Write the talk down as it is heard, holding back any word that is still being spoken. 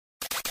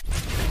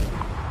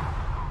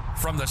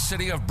From the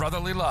city of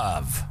brotherly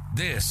love,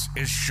 this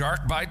is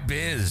Shark Bite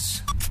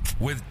Biz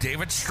with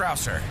David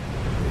Strausser.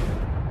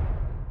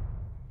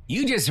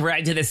 You just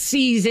arrived to the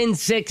season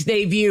 6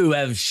 debut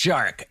of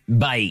Shark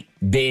Bite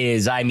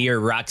Biz. I'm your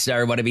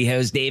rockstar wannabe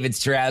host, David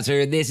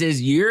Strausser. This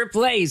is your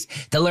place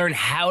to learn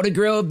how to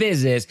grow a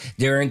business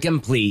during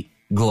complete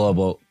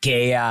global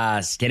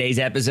chaos. Today's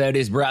episode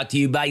is brought to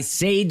you by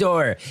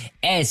Seidor,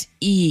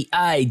 S-E-I-D-O-R.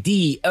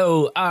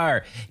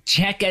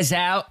 Check us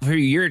out for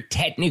your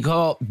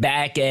technical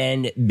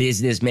back-end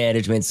business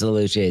management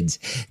solutions.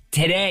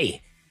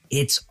 Today,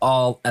 it's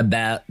all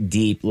about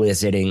deep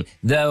listening,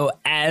 though,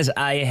 as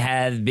I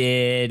have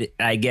been,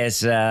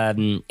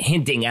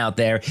 hinting out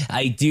there,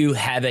 I do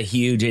have a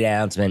huge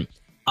announcement.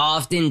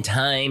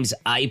 Oftentimes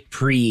I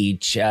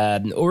preach,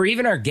 or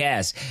even our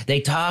guests,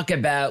 they talk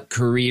about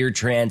career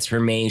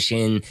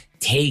transformation,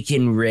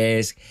 taking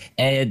risk,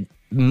 and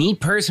me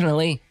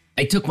personally,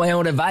 I took my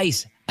own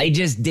advice. I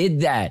just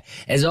did that.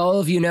 As all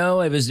of you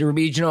know, I was the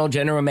regional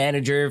general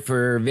manager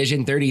for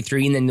Vision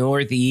 33 in the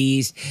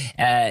Northeast,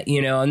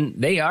 and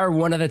they are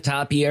one of the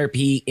top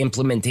ERP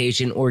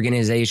implementation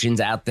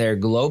organizations out there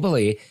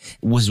globally.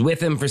 Was with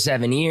them for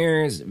 7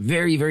 years,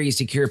 very, very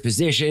secure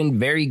position,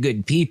 very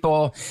good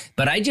people.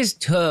 But I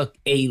just took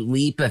a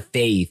leap of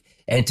faith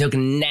and took a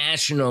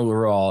national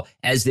role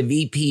as the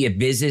VP of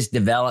Business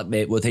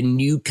Development with a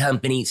new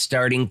company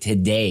starting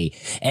today.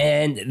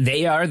 And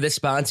they are the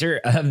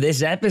sponsor of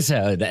this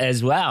episode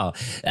as well.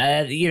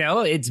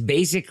 It's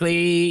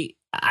basically,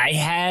 I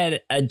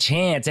had a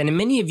chance, and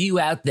many of you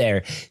out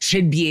there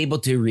should be able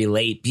to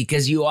relate,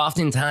 because you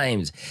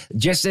oftentimes,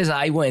 just as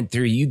I went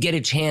through, you get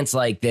a chance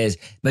like this,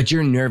 but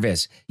you're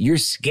nervous, you're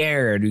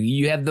scared,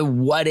 you have the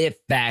what if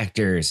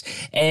factors,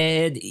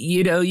 and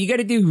you got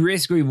to do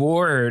risk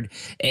reward,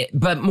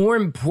 but more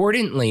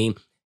importantly,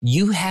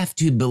 you have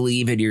to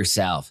believe in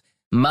yourself.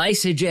 My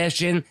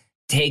suggestion: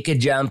 take a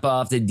jump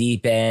off the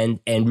deep end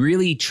and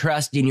really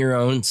trust in your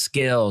own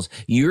skills,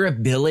 your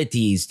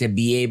abilities to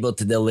be able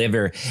to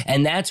deliver.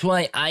 And that's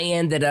why I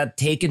ended up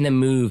taking the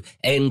move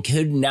and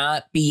could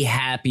not be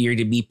happier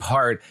to be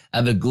part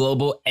of a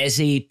global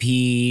SAP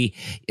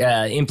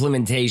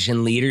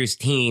implementation leaders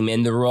team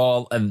in the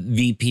role of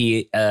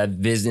VP of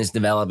Business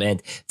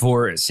Development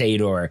for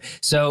Seidor.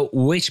 So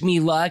wish me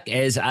luck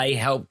as I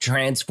help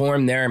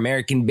transform their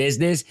American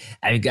business.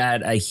 I've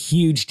got a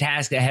huge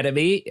task ahead of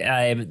me.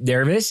 I'm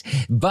nervous,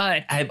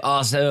 but I'm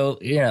also,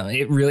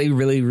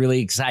 really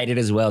excited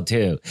as well,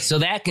 too. So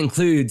that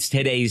concludes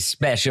today's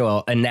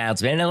special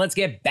announcement. And let's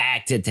get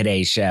back to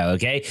today's show,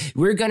 okay?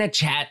 We're going to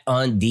chat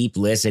on deep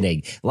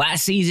listening.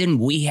 Last season,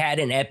 we had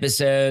an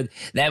episode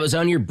that was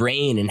on your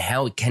brain and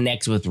how it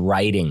connects with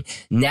writing.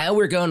 Now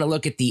we're going to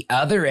look at the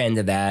other end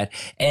of that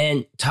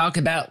and talk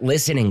about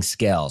listening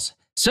skills.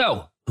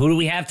 So who do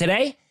we have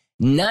today?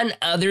 None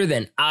other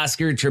than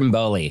Oscar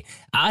Trimboli.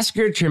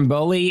 Oscar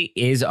Trimboli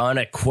is on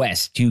a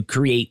quest to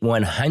create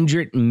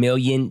 100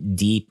 million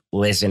deep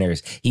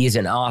listeners. He is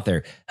an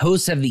author,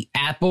 host of the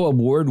Apple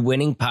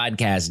Award-winning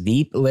podcast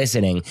Deep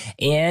Listening,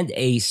 and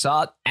a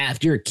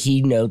sought-after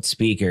keynote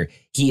speaker.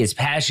 He is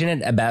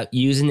passionate about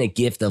using the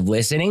gift of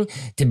listening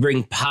to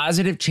bring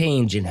positive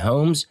change in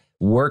homes,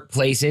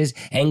 workplaces,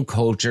 and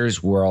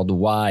cultures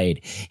worldwide.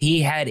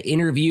 He had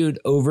interviewed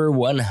over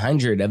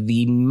 100 of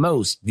the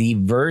most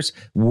diverse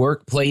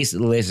workplace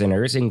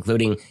listeners,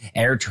 including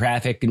air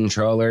traffic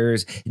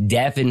controllers,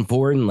 deaf and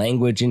foreign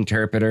language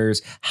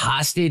interpreters,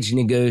 hostage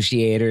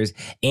negotiators,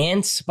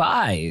 and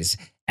spies,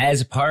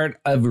 as part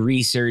of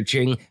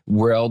researching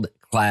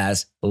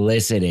world-class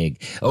listening.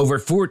 Over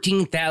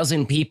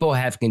 14,000 people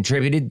have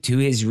contributed to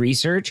his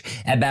research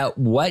about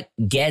what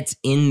gets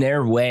in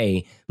their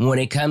way when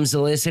it comes to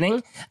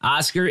listening.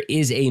 Oscar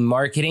is a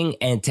marketing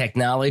and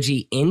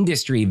technology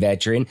industry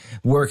veteran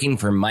working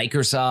for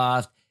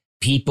Microsoft,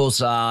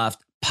 PeopleSoft,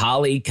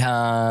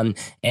 Polycom,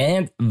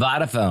 and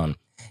Vodafone.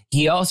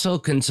 He also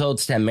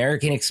consults to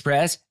American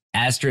Express,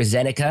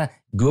 AstraZeneca,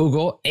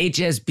 Google,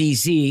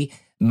 HSBC,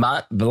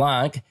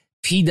 Montblanc,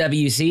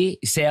 PwC,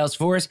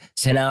 Salesforce,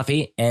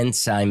 Sanofi, and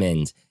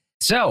Simons.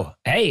 So,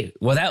 hey,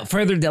 without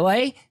further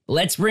delay,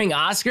 let's bring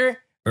Oscar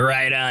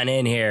right on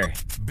in here.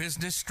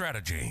 Business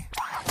strategy.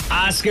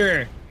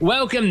 Oscar,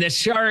 welcome to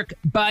Shark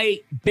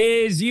Bite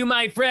Biz. You,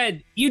 my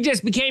friend, you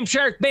just became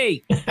Shark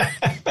Bait.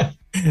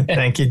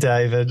 Thank you,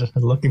 David.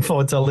 Looking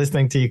forward to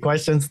listening to your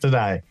questions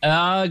today.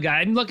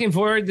 I'm looking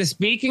forward to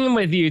speaking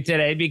with you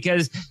today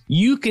because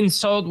you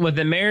consult with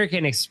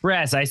American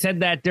Express. I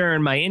said that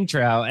during my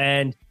intro,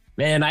 and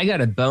man, I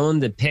got a bone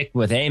to pick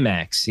with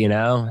Amex,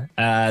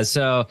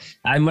 so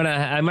I'm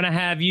gonna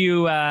have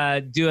you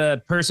do a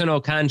personal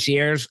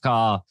concierge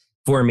call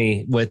for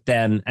me with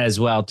them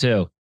as well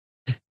too.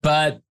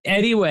 But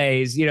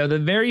anyways,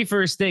 the very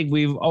first thing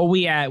we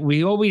always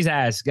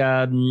ask,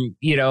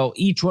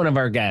 each one of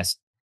our guests,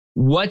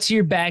 what's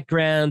your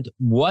background?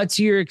 What's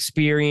your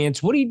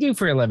experience? What do you do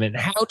for a living?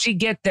 How'd you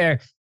get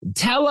there?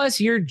 Tell us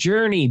your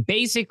journey,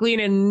 basically in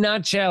a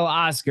nutshell,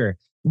 Oscar.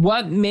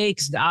 What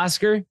makes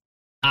Oscar?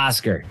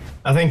 Oscar.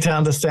 I think to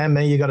understand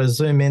me, you got to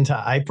zoom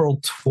into April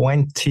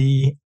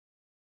 2018.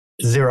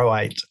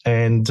 08.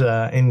 And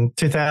in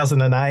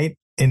 2008,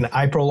 in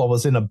April, I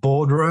was in a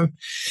boardroom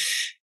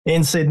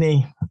in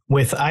Sydney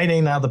with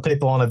 18 other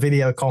people on a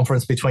video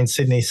conference between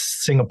Sydney,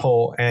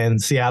 Singapore,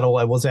 and Seattle.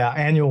 It was our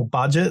annual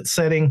budget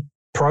setting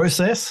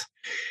process.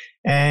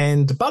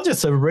 And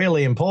budgets are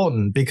really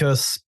important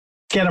because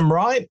get them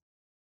right,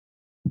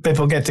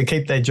 people get to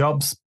keep their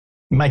jobs,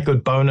 make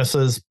good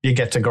bonuses, you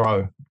get to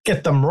grow.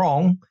 Get them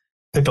wrong,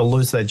 people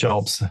lose their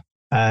jobs.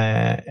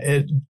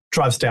 It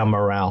drives down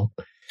morale.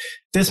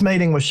 This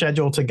meeting was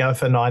scheduled to go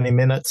for 90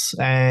 minutes.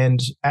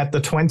 And at the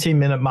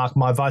 20-minute mark,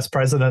 my vice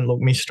president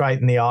looked me straight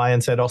in the eye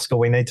and said, Oscar,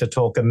 we need to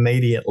talk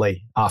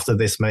immediately after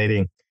this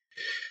meeting.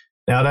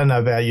 Now, I don't know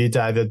about you,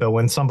 David, but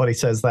when somebody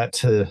says that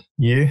to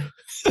you,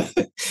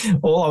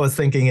 all I was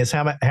thinking is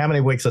how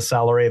many weeks of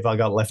salary have I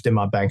got left in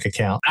my bank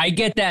account? I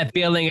get that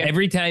feeling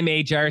every time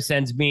HR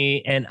sends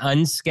me an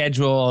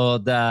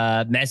unscheduled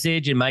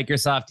message in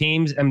Microsoft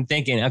Teams. I'm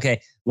thinking,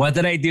 okay, what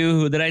did I do?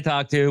 Who did I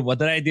talk to? What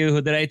did I do?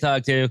 Who did I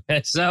talk to?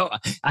 So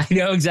I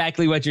know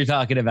exactly what you're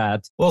talking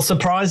about. Well,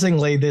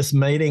 surprisingly, this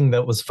meeting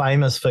that was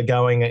famous for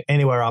going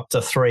anywhere up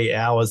to 3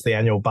 hours, the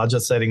annual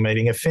budget setting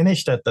meeting, it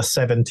finished at the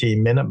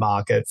 70-minute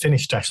mark. It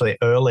finished actually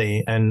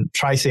early. And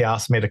Tracy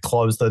asked me to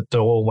close the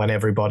door when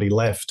everybody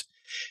left.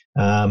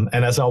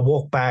 And as I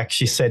walked back,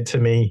 she said to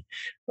me,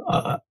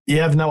 you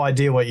have no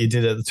idea what you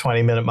did at the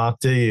 20-minute mark,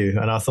 do you?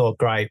 And I thought,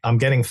 great, I'm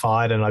getting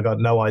fired and I got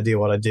no idea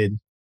what I did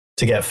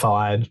to get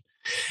fired.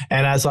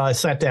 And as I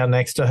sat down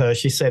next to her,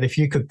 she said, if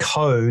you could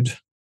code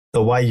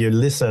the way you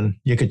listen,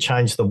 you could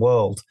change the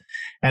world.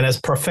 And as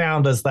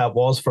profound as that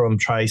was from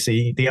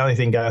Tracy, the only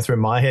thing going through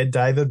my head,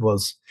 David,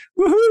 was,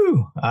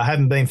 woohoo, I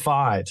hadn't been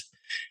fired.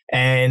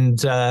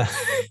 And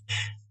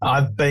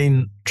I've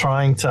been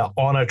trying to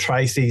honor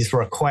Tracy's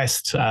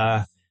request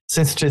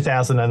since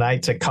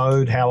 2008 to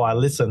code how I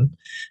listen.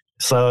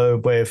 So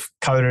we've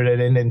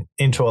coded it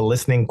into a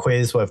listening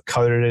quiz. We've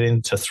coded it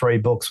into 3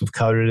 books. We've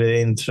coded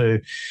it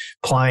into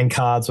playing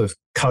cards. We've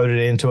coded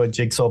it into a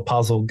jigsaw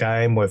puzzle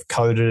game. We've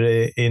coded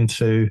it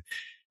into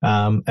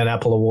an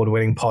Apple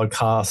Award-winning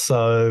podcast.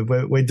 So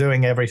we're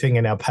doing everything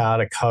in our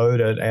power to code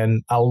it.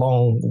 And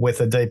along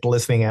with a deep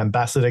listening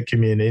ambassador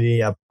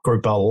community, a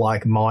group of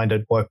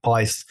like-minded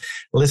workplace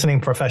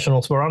listening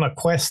professionals, we're on a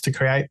quest to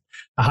create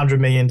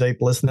 100 million deep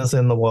listeners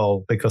in the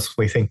world because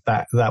we think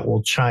that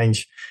will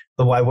change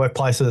the way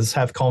workplaces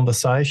have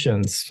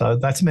conversations. So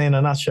that's me in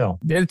a nutshell.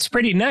 It's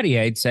pretty nutty,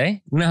 I'd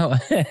say. No,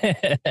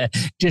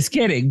 just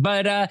kidding.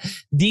 But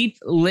deep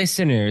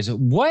listeners,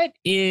 what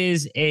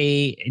is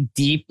a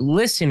deep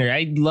listener?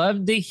 I'd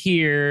love to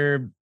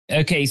hear.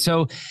 Okay,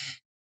 so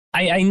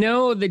I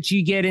know that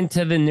you get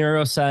into the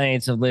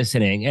neuroscience of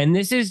listening, and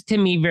this is to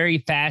me very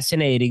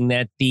fascinating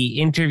that the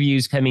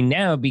interview's coming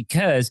now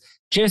because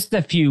just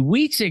a few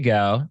weeks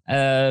ago,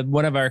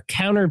 one of our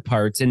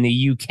counterparts in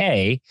the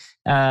UK,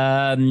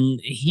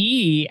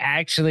 he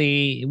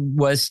actually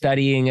was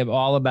studying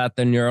all about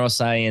the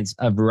neuroscience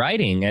of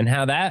writing and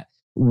how that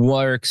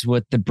works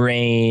with the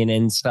brain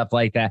and stuff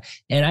like that.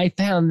 And I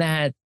found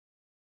that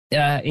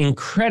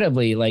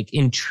incredibly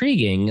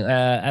intriguing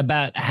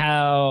about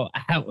how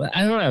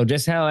I don't know,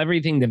 just how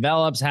everything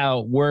develops,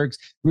 how it works.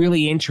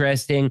 Really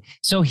interesting.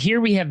 So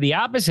here we have the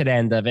opposite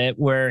end of it,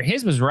 where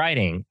his was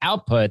writing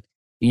output.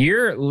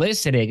 You're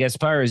listening as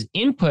far as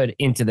input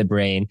into the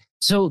brain.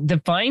 So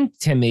define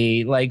to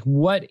me,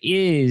 what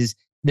is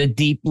the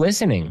deep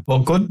listening?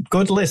 Well,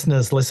 good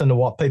listeners listen to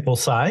what people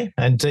say,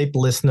 and deep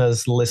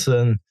listeners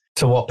listen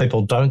to what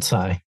people don't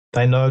say.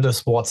 They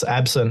notice what's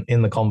absent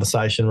in the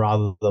conversation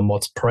rather than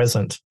what's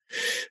present.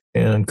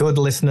 And good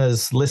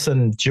listeners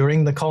listen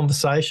during the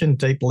conversation.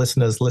 Deep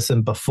listeners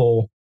listen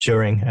before,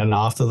 during, and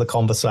after the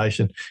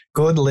conversation.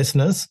 Good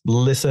listeners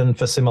listen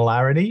for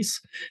similarities.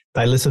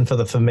 They listen for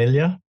the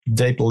familiar.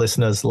 Deep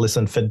listeners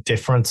listen for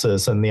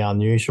differences and the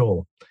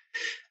unusual.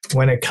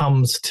 When it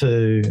comes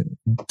to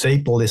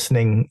deep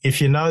listening,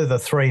 if you know the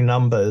 3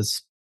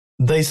 numbers,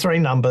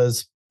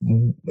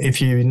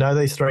 if you know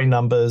these 3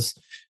 numbers,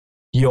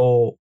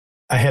 you're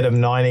ahead of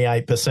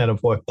 98%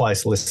 of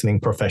workplace listening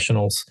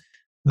professionals.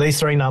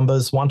 These 3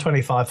 numbers,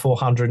 125,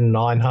 400, and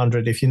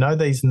 900, if you know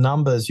these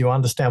numbers, you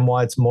understand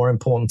why it's more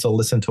important to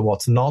listen to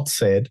what's not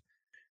said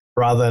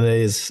rather than it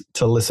is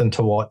to listen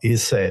to what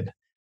is said.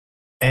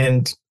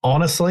 And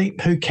honestly,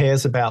 who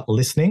cares about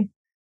listening?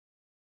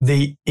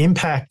 The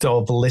impact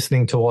of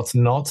listening to what's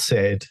not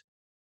said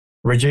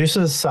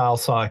reduces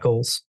sales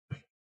cycles,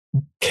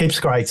 keeps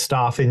great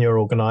staff in your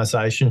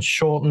organization,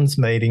 shortens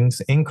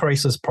meetings,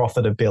 increases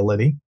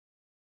profitability,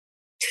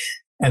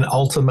 and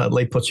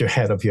ultimately puts you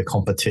ahead of your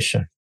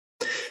competition.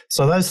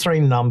 So those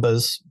 3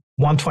 numbers,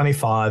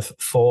 125,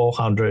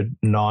 400,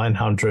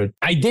 900.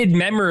 I did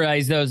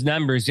memorize those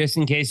numbers just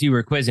in case you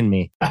were quizzing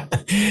me.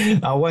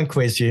 I won't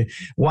quiz you.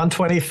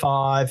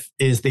 125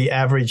 is the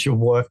average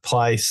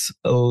workplace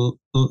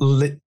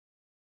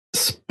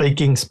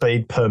speaking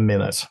speed per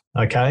minute,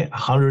 okay?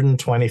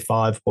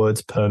 125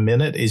 words per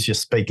minute is your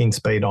speaking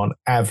speed on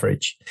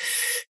average.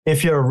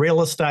 If you're a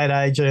real estate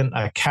agent,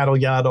 a cattle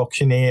yard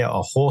auctioneer,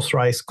 a horse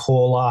race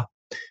caller,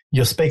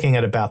 you're speaking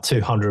at about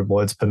 200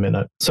 words per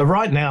minute. So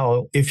right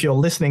now, if you're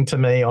listening to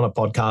me on a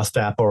podcast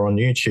app or on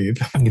YouTube,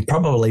 you're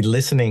probably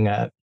listening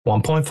at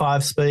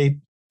 1.5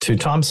 speed, 2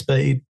 times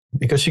speed,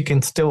 because you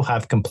can still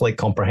have complete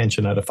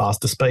comprehension at a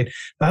faster speed.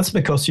 That's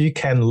because you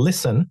can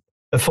listen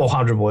at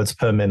 400 words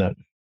per minute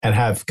and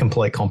have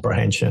complete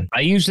comprehension.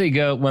 I usually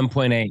go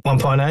 1.8.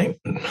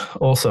 1.8?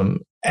 Awesome.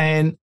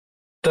 And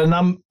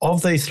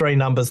of these three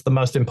numbers, the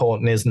most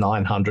important is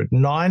 900.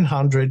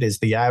 900 is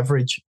the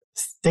average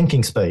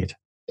thinking speed.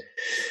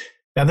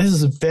 Now, this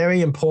is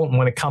very important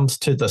when it comes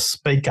to the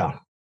speaker.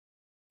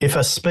 If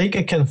a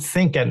speaker can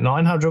think at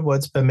 900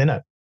 words per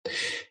minute,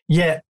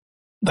 yet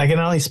they can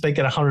only speak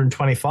at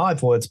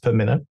 125 words per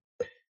minute,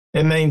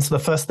 it means the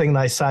first thing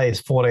they say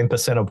is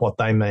 14% of what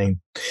they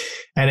mean.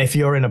 And if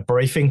you're in a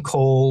briefing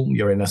call,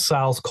 you're in a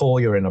sales call,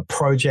 you're in a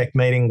project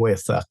meeting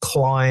with a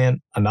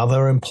client,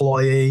 another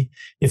employee,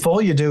 if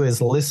all you do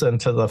is listen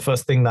to the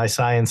first thing they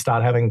say and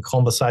start having a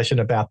conversation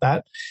about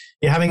that,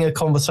 you're having a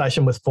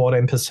conversation with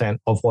 14%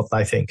 of what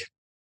they think.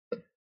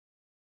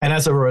 And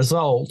as a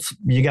result,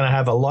 you're going to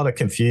have a lot of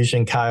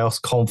confusion, chaos,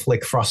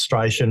 conflict,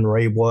 frustration,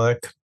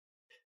 rework,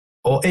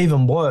 or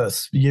even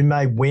worse, you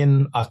may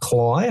win a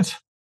client,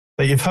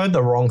 but you've heard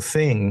the wrong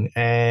thing.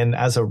 And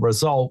as a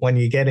result, when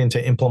you get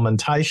into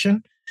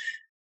implementation,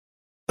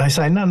 they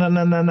say,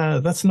 no,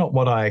 that's not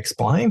what I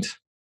explained.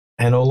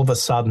 And all of a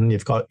sudden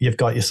you've got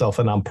yourself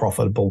an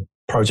unprofitable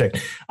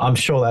project. I'm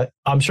sure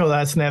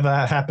that's never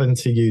happened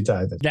to you,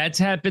 David. That's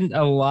happened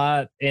a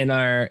lot in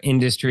our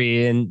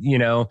industry. And,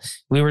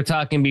 we were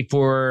talking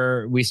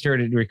before we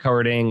started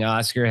recording,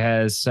 Oscar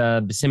has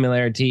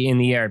similarity in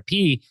the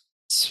ERP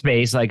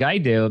space like I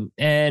do.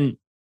 And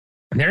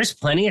there's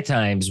plenty of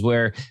times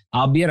where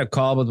I'll be on a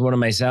call with one of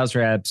my sales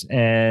reps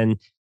and,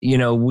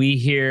 we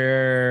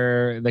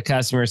hear the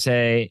customer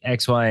say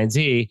X, Y, and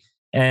Z,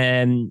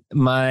 and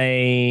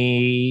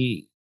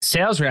my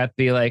sales rep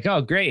be like,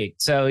 oh,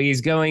 great. So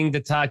he's going to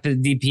talk to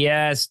the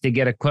DPS to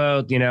get a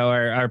quote,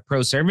 our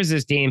pro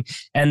services team.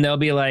 And they'll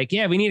be like,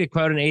 yeah, we need a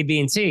quote on A, B,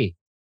 and C.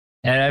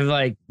 And I'm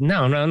like,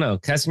 no.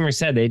 Customer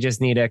said they just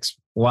need X,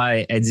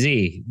 Y, and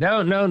Z.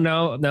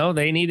 No.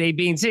 They need A,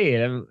 B, and C.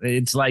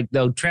 It's like,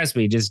 no, trust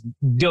me, just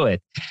do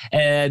it.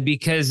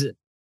 Because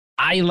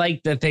I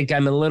like to think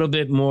I'm a little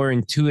bit more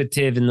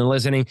intuitive in the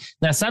listening.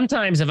 Now,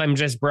 sometimes if I'm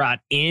just brought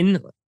in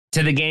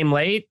to the game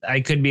late, I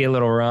could be a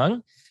little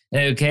wrong.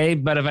 Okay.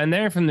 But if I'm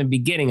there from the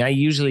beginning, I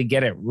usually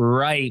get it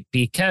right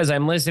because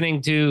I'm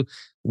listening to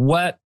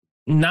what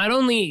not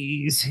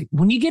only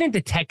when you get into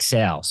tech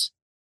sales,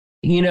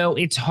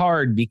 it's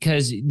hard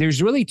because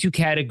there's really two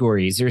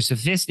categories. There's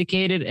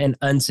sophisticated and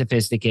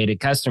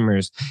unsophisticated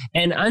customers.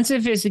 And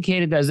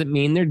unsophisticated doesn't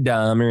mean they're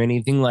dumb or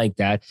anything like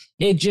that.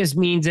 It just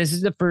means this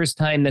is the first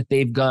time that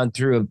they've gone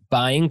through a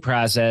buying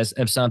process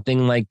of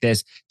something like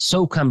this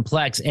so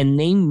complex, and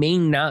they may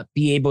not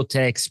be able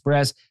to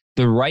express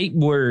the right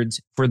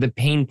words for the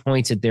pain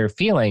points that they're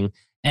feeling.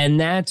 And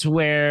that's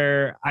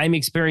where I'm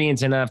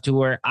experienced enough to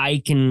where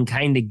I can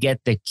kind of get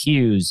the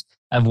cues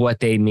of what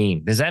they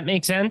mean. Does that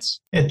make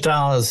sense? It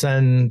does.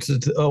 And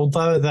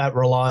although that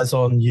relies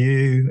on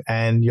you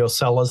and your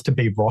sellers to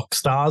be rock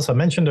stars, I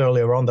mentioned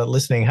earlier on that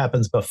listening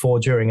happens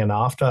before, during, and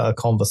after a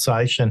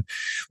conversation.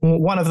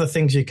 One of the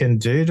things you can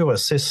do to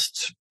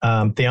assist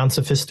the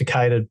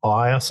unsophisticated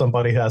buyer,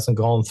 somebody who hasn't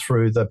gone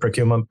through the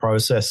procurement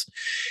process,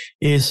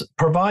 is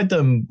provide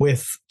them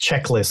with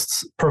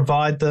checklists,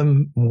 provide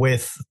them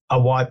with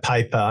a white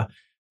paper,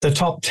 the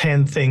top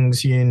 10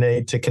 things you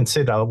need to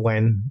consider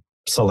when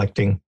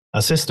selecting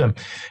a system.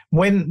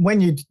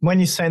 When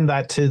you send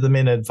that to them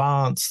in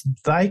advance,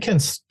 they can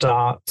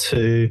start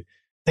to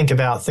think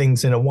about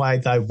things in a way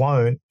they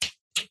won't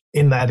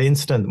in that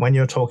instant when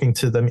you're talking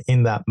to them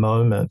in that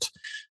moment.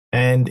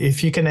 And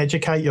if you can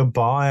educate your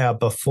buyer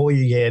before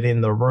you get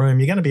in the room,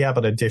 you're going to be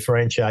able to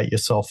differentiate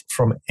yourself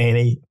from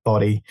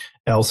anybody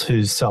else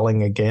who's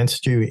selling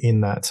against you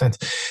in that sense.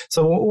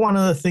 So one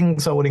of the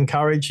things I would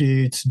encourage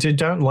you to do,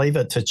 don't leave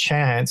it to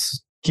chance.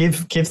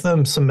 Give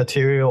them some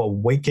material a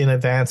week in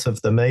advance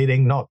of the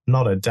meeting, not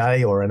a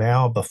day or an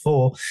hour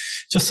before,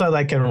 just so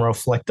they can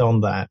reflect on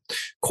that.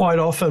 Quite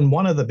often,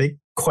 one of the big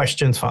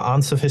questions for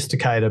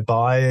unsophisticated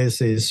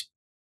buyers is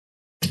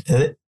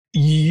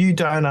you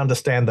don't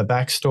understand the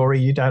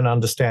backstory. You don't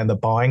understand the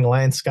buying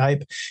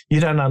landscape. You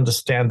don't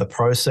understand the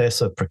process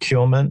of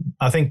procurement.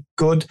 I think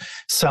good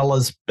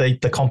sellers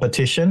beat the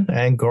competition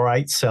and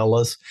great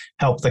sellers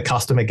help the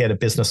customer get a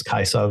business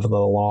case over the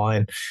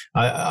line.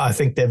 I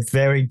think they're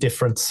very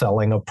different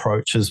selling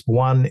approaches.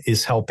 One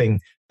is helping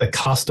the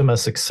customer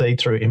succeed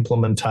through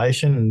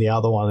implementation, and the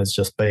other one is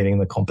just beating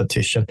the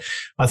competition.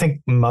 I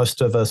think most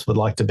of us would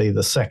like to be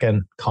the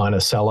second kind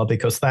of seller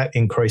because that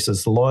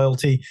increases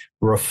loyalty,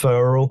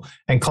 referral,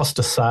 and cost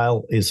of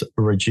sale is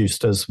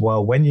reduced as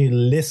well. When you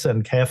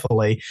listen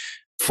carefully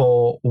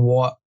for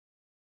what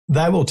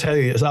they will tell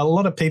you, a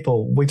lot of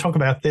people, we talk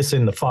about this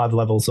in the 5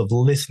 levels of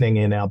listening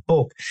in our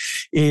book,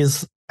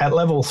 is at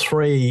level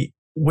 3,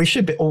 we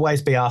should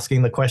always be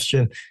asking the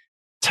question,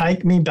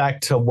 take me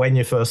back to when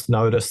you first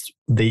noticed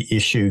the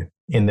issue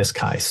in this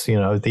case.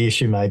 The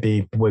issue may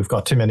be we've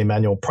got too many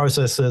manual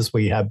processes,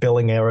 we have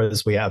billing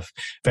errors, we have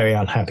very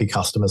unhappy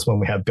customers when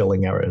we have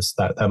billing errors.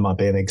 That might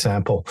be an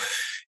example.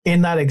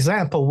 In that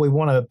example, we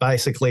want to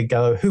basically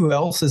go, who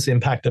else is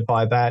impacted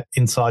by that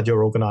inside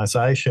your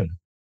organization?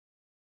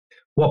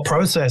 What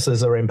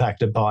processes are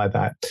impacted by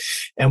that?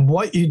 And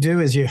what you do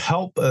is you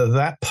help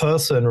that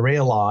person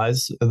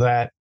realize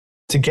that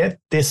to get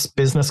this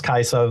business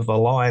case over the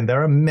line,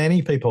 there are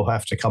many people who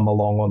have to come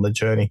along on the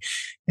journey.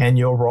 And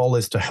your role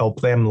is to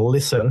help them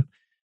listen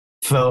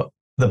for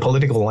the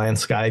political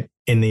landscape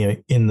in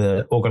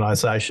the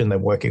organization they're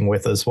working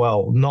with as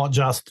well, not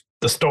just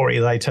the story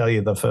they tell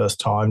you the first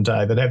time,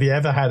 David. Have you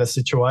ever had a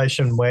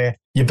situation where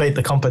you beat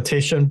the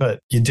competition,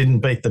 but you didn't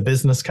beat the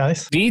business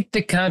case? Beat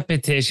the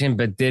competition,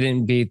 but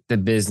didn't beat the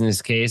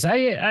business case.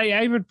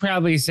 I would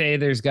probably say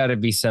there's got to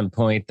be some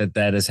point that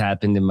has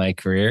happened in my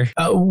career.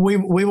 We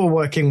were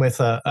working with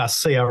a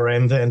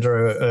CRM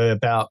vendor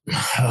about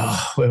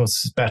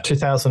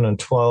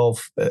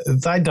 2012.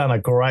 They'd done a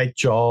great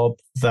job.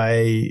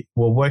 They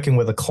were working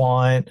with a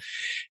client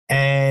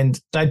and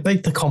they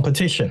beat the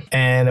competition.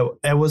 And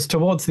it was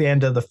towards the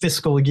end of the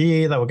fiscal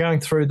year. They were going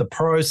through the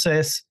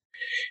process.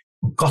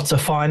 Got to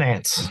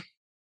finance.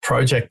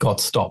 Project got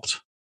stopped.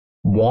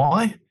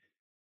 Why?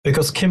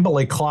 Because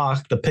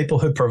Kimberly-Clark, the people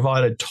who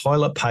provided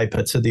toilet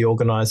paper to the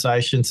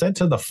organization, said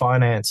to the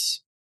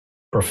finance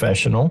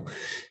professional,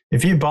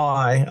 if you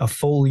buy a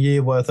full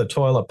year worth of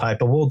toilet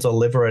paper, we'll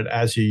deliver it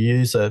as you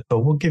use it,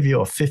 but we'll give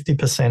you a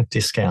 50%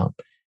 discount.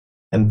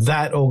 And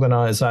that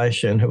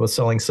organization who was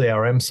selling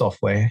CRM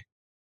software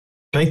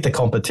beat the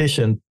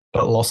competition,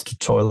 but lost to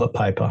toilet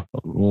paper.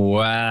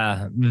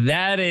 Wow.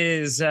 That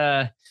is...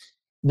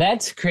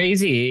 That's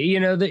crazy.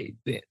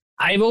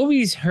 I've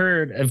always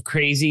heard of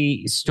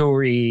crazy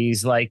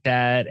stories like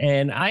that.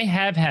 And I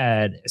have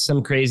had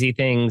some crazy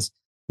things,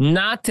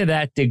 not to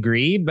that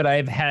degree, but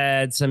I've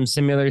had some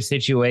similar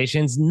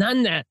situations.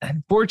 None that,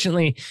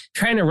 unfortunately,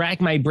 trying to rack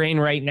my brain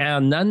right now,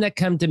 none that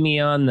come to me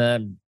on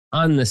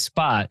the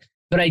spot.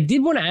 But I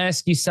did want to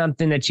ask you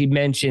something that you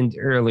mentioned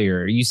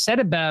earlier. You said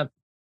about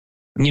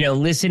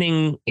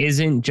listening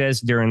isn't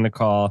just during the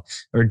call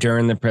or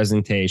during the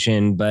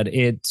presentation, but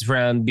it's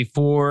from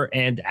before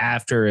and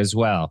after as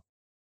well.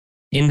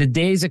 In the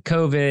days of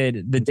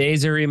COVID, the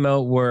days of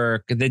remote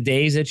work, the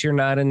days that you're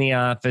not in the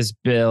office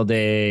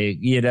building,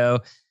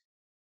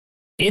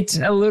 it's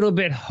a little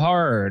bit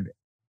hard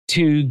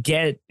to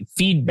get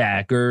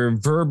feedback or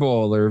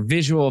verbal or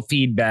visual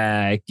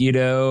feedback,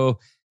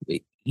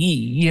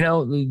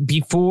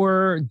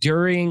 before,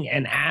 during,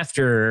 and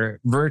after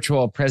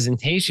virtual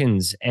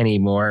presentations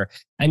anymore.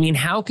 I mean,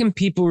 how can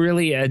people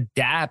really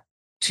adapt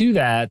to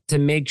that to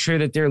make sure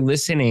that they're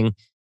listening,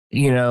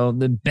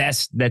 the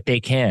best that they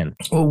can?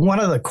 Well, one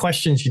of the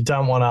questions you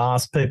don't want to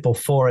ask people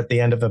for at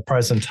the end of a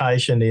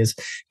presentation is,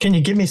 can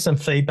you give me some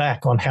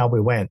feedback on how we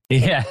went?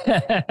 Yeah.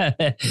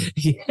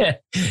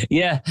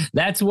 Yeah.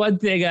 That's one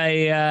thing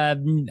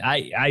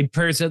I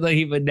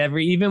personally would never,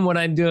 even when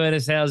I'm doing a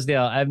sales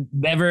deal, I've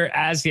never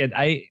asked it.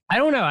 I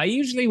don't know. I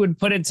usually would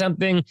put in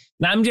something,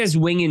 I'm just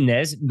winging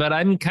this, but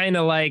I'm kind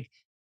of like,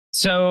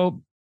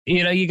 so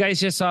you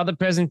guys just saw the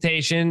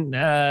presentation,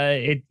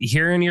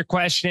 hearing your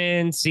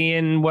question,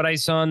 seeing what I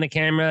saw on the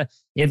camera.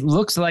 It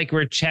looks like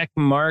we're check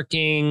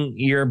marking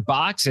your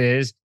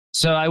boxes.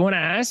 So I want to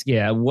ask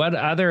you, what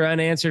other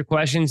unanswered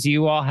questions do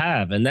you all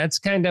have? And that's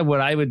kind of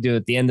what I would do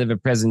at the end of a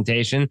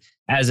presentation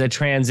as a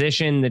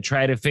transition to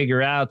try to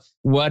figure out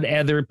what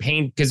other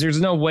pain, because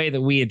there's no way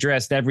that we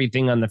addressed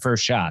everything on the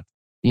first shot,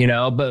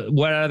 but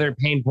what other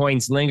pain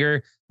points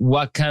linger?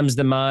 What comes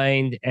to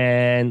mind,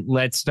 and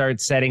let's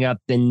start setting up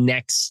the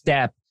next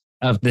step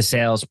of the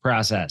sales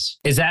process.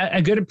 Is that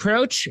a good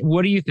approach?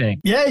 What do you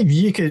think? Yeah,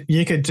 you could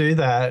do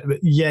that.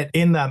 Yet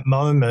in that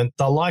moment,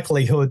 the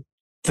likelihood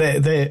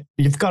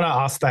you've got to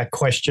ask that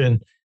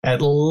question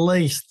at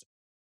least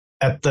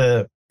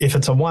if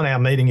it's a 1 hour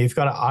meeting, you've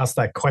got to ask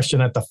that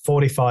question at the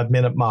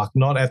 45-minute mark,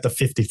 not at the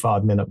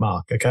 55-minute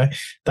mark. Okay.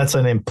 That's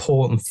an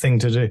important thing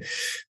to do.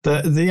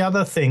 The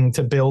other thing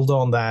to build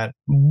on that,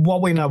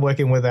 what we know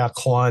working with our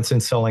clients in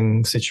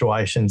selling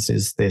situations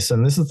is this,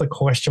 and this is the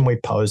question we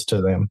pose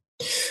to them.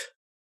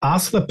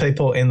 Ask the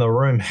people in the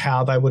room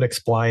how they would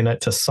explain it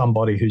to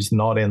somebody who's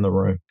not in the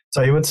room.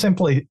 So you would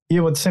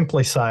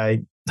simply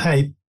say,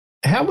 hey,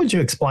 how would you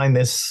explain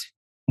this,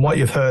 what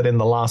you've heard in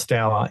the last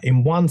hour,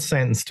 in one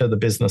sentence to the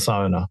business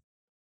owner?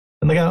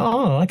 And they go,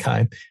 oh,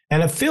 okay.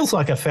 And it feels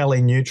like a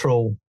fairly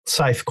neutral,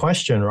 safe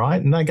question,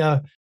 right? And they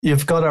go,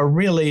 you've got a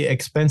really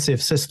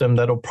expensive system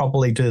that'll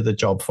probably do the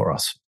job for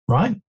us,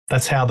 right?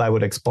 That's how they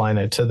would explain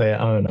it to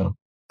their owner.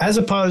 As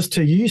opposed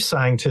to you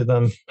saying to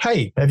them,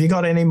 hey, have you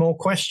got any more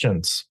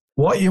questions?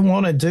 What you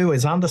want to do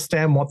is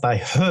understand what they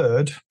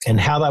heard and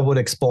how they would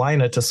explain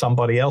it to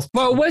somebody else.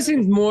 Well, it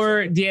wasn't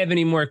more, do you have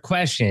any more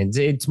questions?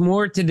 It's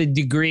more to the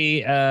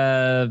degree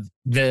of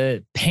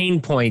the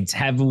pain points.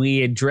 Have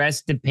we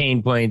addressed the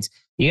pain points?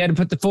 You got to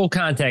put the full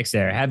context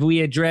there. Have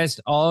we addressed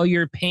all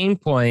your pain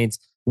points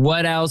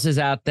what else is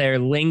out there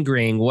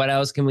lingering? What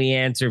else can we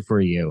answer for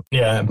you?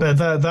 Yeah, but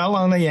they'll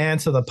only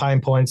answer the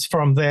pain points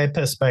from their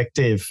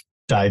perspective,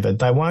 David.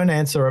 They won't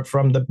answer it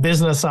from the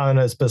business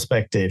owner's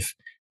perspective.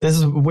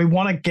 We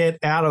want to get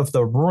out of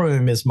the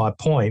room is my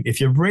point.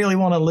 If you really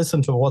want to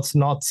listen to what's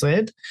not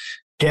said,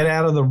 get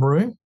out of the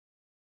room.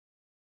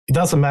 It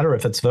doesn't matter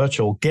if it's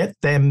virtual. Get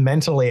them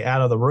mentally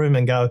out of the room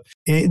and go,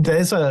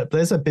 there's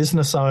a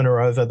business owner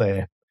over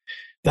there.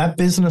 That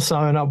business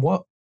owner,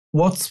 what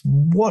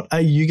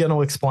are you going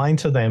to explain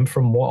to them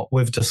from what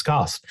we've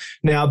discussed?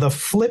 Now, the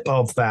flip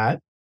of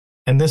that,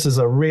 and this is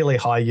a really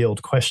high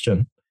yield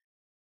question,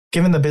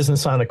 given the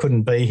business owner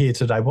couldn't be here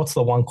today, what's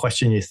the one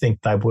question you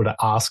think they would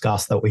ask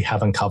us that we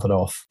haven't covered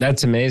off?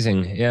 That's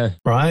amazing. Yeah.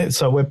 Right.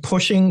 So we're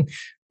pushing.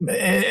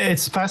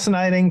 It's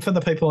fascinating for the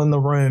people in the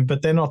room,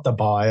 but they're not the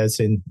buyers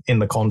in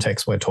the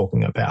context we're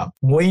talking about.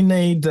 We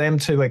need them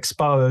to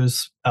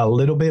expose a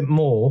little bit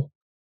more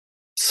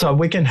so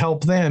we can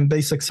help them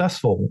be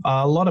successful.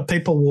 A lot of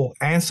people will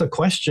answer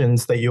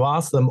questions that you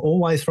ask them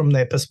always from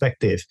their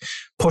perspective.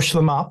 Push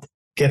them up,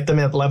 get them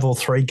at level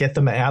 3, get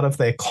them out of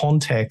their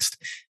context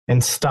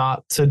and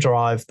start to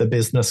drive the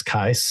business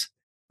case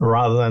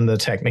rather than the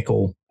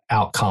technical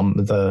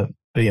outcome,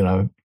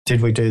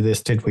 did we do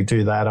this? Did we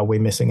do that? Are we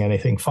missing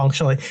anything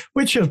functionally?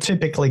 Which you'll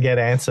typically get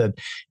answered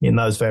in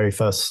those very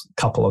first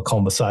couple of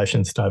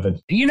conversations, David.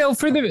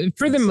 For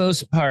the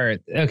most part,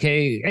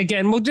 okay,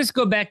 again, we'll just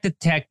go back to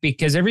tech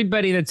because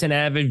everybody that's an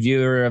avid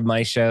viewer of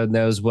my show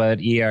knows what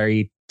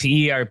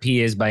ERP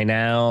is by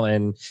now.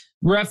 And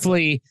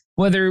roughly,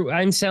 whether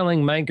I'm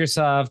selling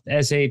Microsoft,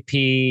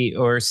 SAP,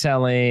 or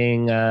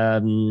selling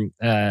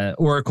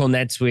Oracle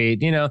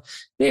NetSuite,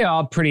 they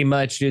all pretty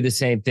much do the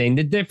same thing.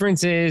 The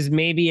difference is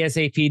maybe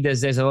SAP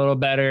does this a little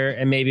better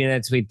and maybe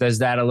NetSuite does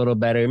that a little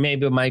better.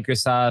 Maybe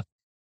Microsoft,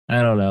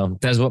 I don't know,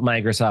 does what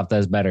Microsoft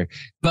does better.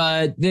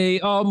 But they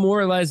all more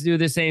or less do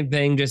the same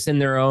thing, just in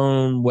their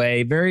own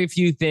way. Very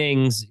few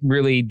things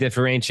really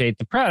differentiate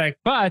the product,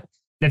 but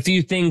the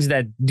few things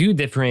that do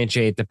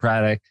differentiate the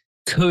product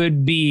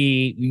could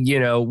be,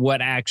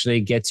 what actually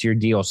gets your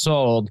deal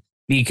sold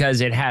because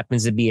it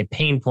happens to be a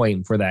pain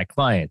point for that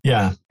client.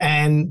 Yeah.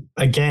 And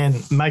again,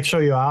 make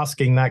sure you're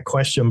asking that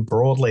question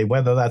broadly,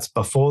 whether that's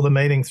before the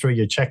meeting through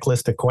your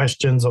checklist of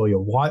questions or your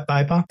white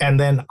paper. And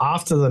then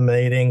after the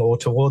meeting or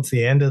towards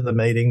the end of the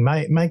meeting,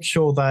 make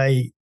sure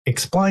they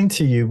explain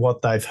to you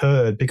what they've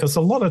heard, because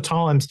a lot of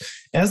times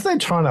as they're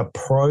trying to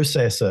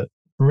process it,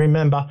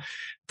 remember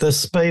the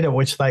speed at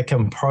which they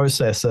can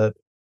process it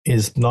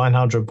is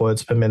 900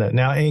 words per minute.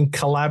 Now, in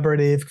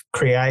collaborative,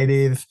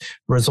 creative,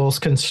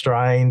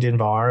 resource-constrained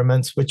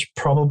environments, which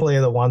probably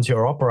are the ones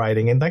you're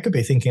operating in, they could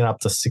be thinking up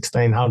to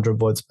 1,600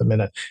 words per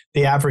minute.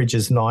 The average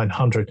is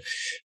 900.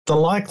 The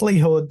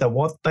likelihood that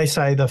what they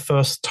say the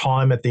first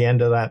time at the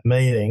end of that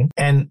meeting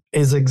and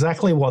is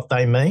exactly what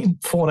they mean,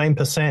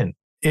 14%.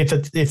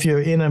 If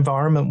you're in an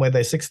environment where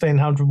they're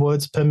 1,600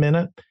 words per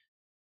minute,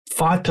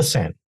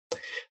 5%.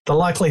 The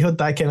likelihood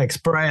they can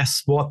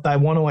express what they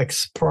want to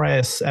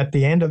express at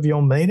the end of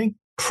your meeting,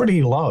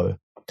 pretty low,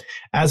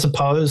 as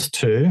opposed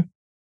to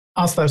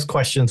ask those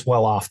questions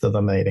well after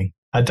the meeting,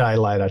 a day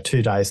later,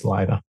 2 days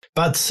later.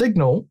 But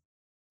signal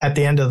at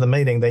the end of the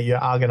meeting that you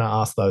are going to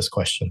ask those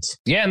questions.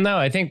 Yeah, no,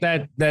 I think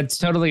that's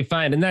totally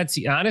fine. And that's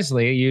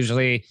honestly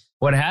usually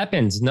what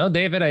happens. No,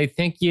 David, I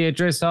think you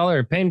addressed all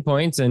our pain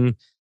points and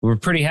we're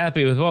pretty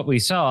happy with what we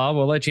saw.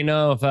 We'll let you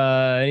know if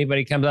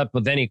anybody comes up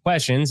with any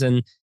questions.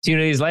 And 2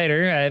 days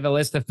later, I have a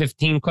list of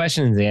 15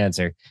 questions to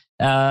answer.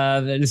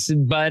 But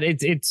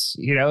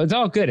it's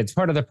all good. It's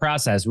part of the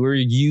process. We're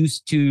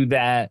used to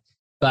that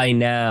by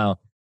now.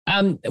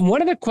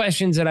 One of the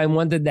questions that I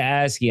wanted to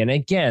ask you, and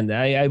again,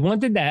 I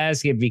wanted to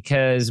ask it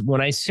because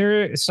when I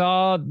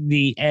saw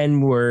the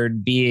N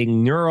word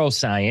being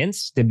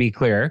neuroscience, to be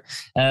clear,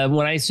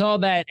 when I saw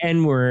that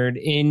N word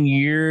in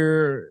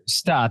your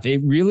stuff, it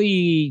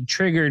really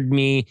triggered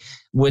me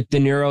with the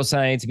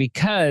neuroscience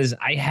because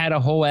I had a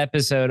whole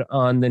episode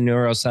on the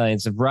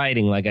neuroscience of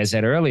writing, like I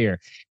said earlier.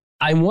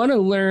 I want to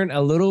learn a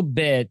little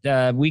bit.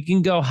 We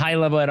can go high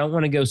level. I don't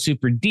want to go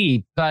super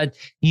deep, but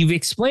you've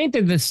explained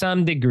it to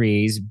some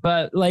degrees,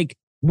 but like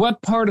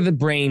what part of the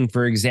brain,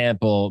 for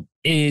example,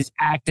 is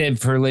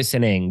active for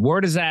listening? Where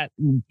does that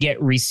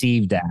get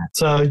received at?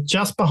 So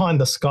just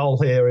behind the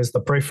skull here is the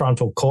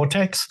prefrontal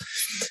cortex.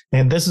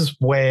 And this is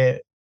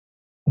where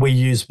we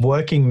use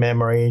working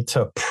memory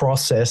to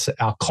process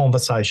our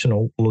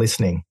conversational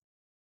listening,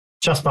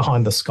 just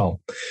behind the skull.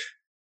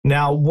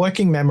 Now,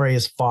 working memory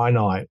is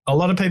finite. A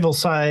lot of people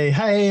say,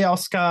 hey,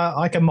 Oscar,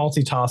 I can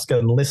multitask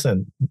and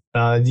listen.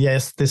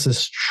 Yes, this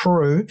is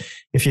true.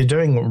 If you're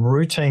doing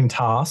routine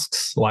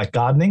tasks like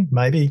gardening,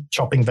 maybe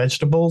chopping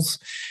vegetables,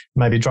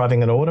 maybe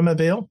driving an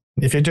automobile.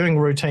 If you're doing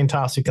routine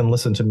tasks, you can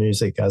listen to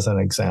music as an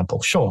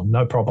example. Sure,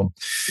 no problem.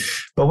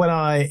 But when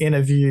I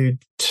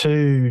interviewed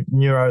 2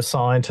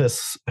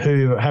 neuroscientists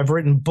who have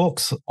written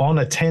books on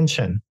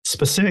attention,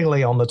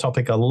 specifically on the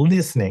topic of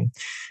listening,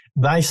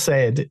 they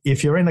said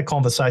if you're in a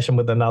conversation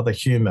with another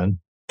human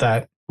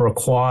that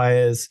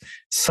requires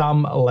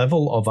some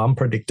level of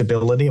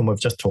unpredictability, and we've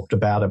just talked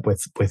about it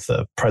with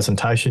the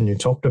presentation you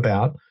talked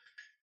about.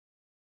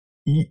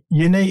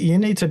 You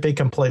need to be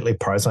completely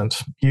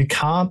present. You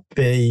can't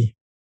be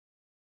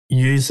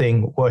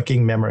using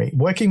working memory.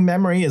 Working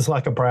memory is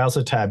like a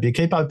browser tab. You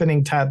keep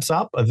opening tabs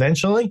up,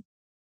 eventually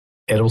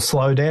it'll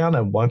slow down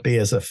and won't be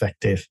as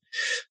effective.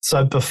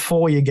 So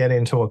before you get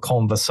into a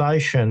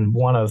conversation,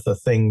 one of the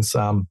things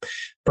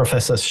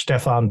Professor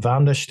Stefan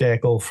van der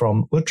Sterkel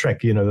from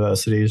Utrecht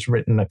University has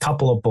written a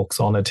couple of books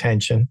on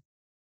attention.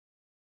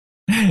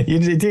 Do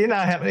you know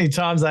how many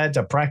times I had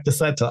to practice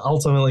that to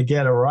ultimately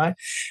get it right?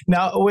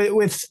 Now,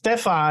 with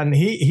Stefan,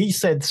 he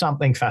said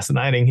something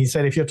fascinating. He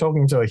said, if you're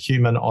talking to a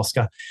human,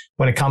 Oscar,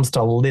 when it comes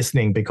to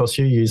listening, because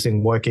you're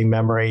using working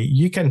memory,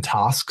 you can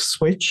task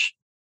switch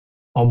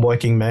on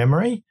working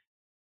memory,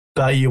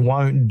 but you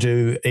won't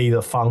do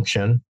either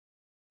function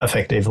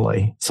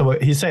effectively. So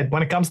he said,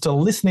 when it comes to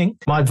listening,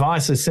 my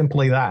advice is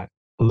simply that: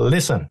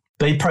 listen.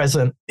 Be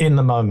present in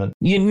the moment.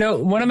 You know,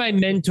 one of my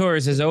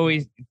mentors has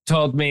always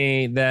told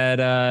me that,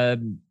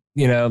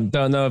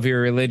 don't know if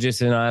you're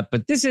religious or not,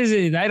 but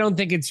I don't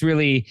think it's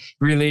really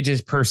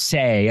religious per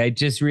se. I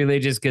just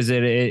religious because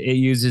it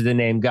uses the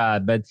name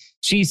God. But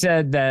she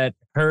said that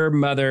her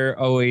mother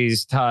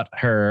always taught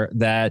her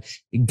that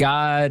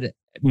God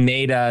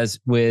made us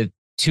with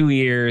 2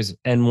 ears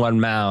and 1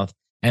 mouth,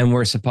 and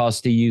we're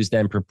supposed to use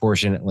them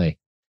proportionately.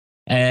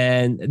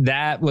 And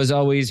that was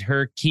always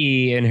her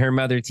key, and her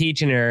mother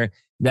teaching her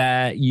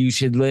that you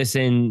should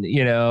listen,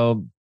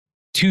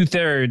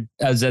 2/3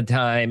 of the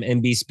time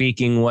and be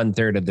speaking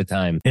 1/3 of the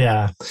time.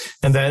 Yeah.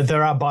 And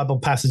there are Bible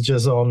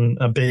passages on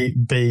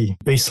be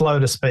slow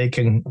to speak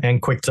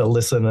and quick to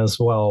listen as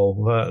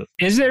well.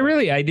 Is there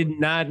really? I did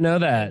not know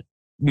that.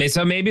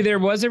 So maybe there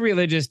was a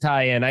religious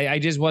tie-in. I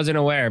just wasn't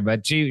aware,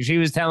 but she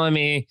was telling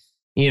me,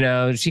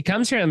 she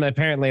comes from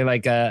apparently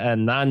like a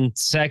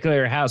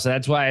non-secular house. So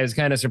that's why I was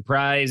kind of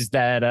surprised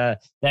that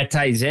that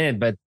ties in.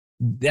 But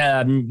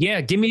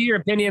give me your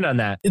opinion on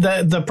that.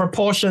 The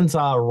proportions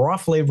are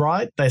roughly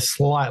right. They're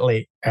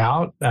slightly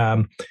out.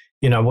 When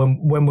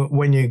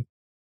you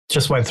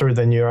just went through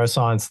the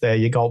neuroscience there,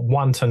 you got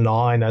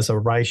 1-9 as a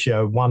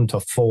ratio,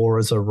 1-4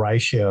 as a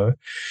ratio.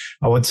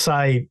 I would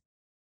say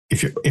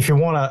if you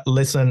want to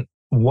listen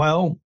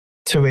well,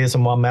 2 ears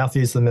and 1 mouth,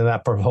 use them in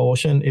that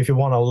proportion. If you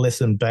want to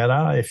listen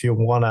better, if you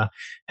want to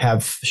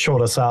have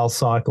shorter sales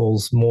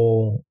cycles,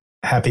 more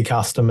happy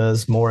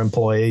customers, more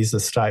employees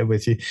that stay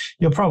with you,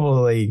 you'll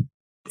probably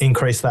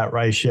increase that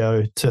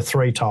ratio to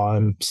 3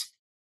 times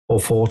or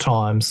 4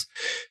 times.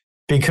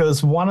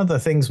 Because one of the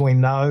things we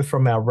know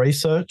from our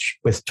research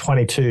with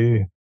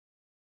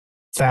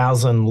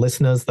 22,000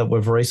 listeners that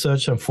we've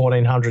researched and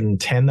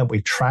 1,410 that we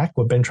track,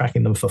 we've been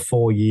tracking them for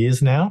 4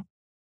 years now.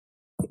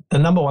 The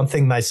number one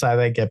thing they say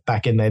they get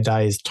back in their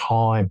day is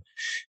time.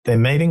 Their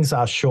meetings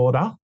are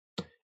shorter,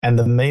 and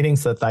the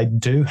meetings that they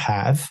do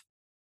have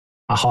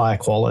are higher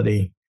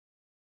quality.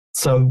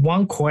 So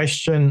one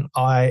question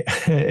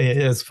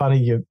it's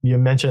funny, you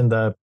mentioned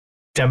the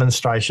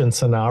demonstration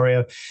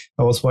scenario.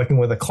 I was working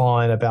with a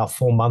client about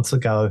 4 months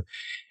ago,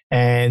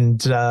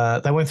 and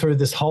they went through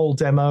this whole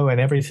demo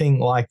and everything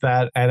like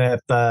that. And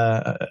at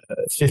the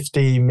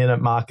 50-minute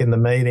mark in the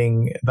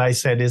meeting, they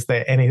said, is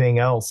there anything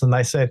else? And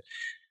they said,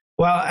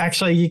 well,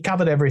 actually, you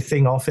covered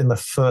everything off in the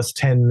first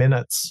 10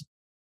 minutes,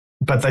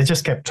 but they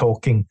just kept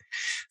talking.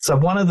 So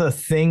one of the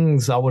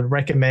things I would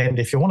recommend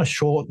if you want to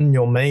shorten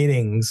your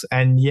meetings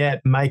and yet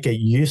make it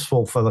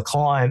useful for the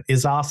client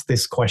is ask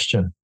this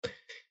question.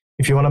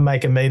 If you want to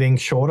make a meeting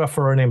shorter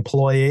for an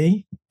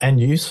employee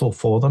and useful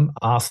for them,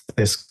 ask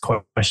this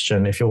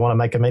question. If you want to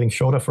make a meeting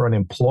shorter for an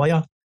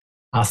employer,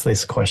 ask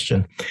this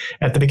question.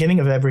 At the beginning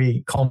of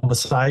every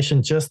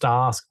conversation, just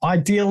ask.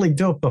 Ideally,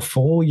 do it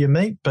before you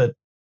meet, but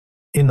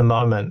in the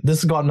moment.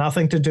 This has got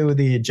nothing to do with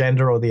the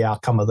agenda or the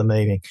outcome of the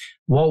meeting.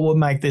 What would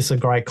make this a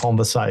great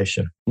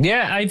conversation?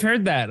 Yeah, I've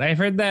heard that. I've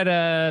heard that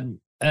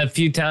a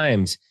few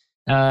times.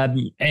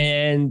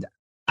 And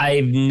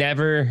I've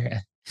never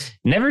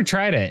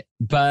tried it,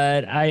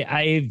 but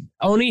I've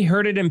only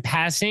heard it in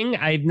passing.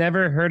 I've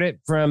never heard it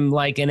from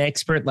like an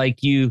expert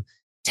like you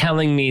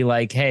telling me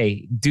like,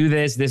 hey, do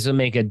this will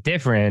make a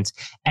difference.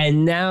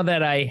 And now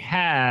that I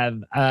have,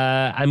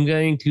 I'm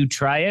going to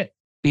try it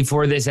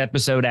before this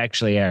episode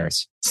actually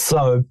airs.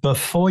 So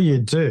before you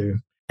do,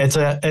 it's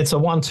a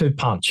 1-2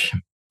 punch.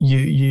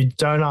 You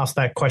don't ask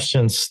that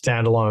question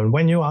standalone.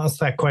 When you ask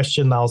that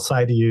question, they'll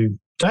say to you,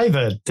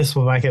 David, this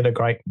will make it a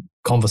great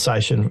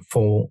conversation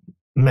for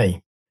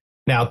me.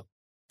 Now,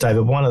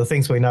 David, one of the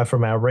things we know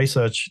from our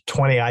research,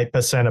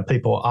 28% of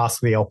people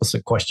ask the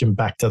opposite question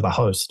back to the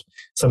host.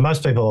 So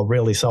most people are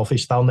really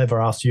selfish. They'll never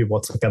ask you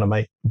what's going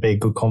to be a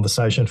good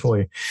conversation for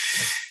you.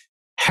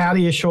 How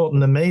do you shorten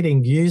the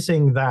meeting?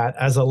 Using that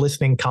as a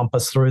listening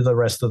compass through the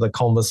rest of the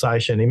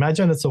conversation.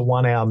 Imagine it's a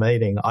 1-hour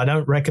meeting. I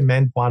don't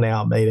recommend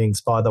 1-hour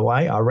meetings, by the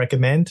way. I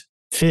recommend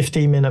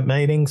 50-minute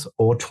meetings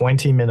or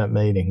 20-minute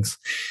meetings.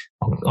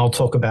 I'll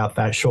talk about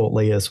that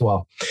shortly as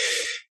well.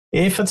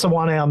 If it's a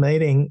 1 hour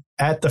meeting,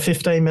 at the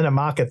 15-minute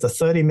mark, at the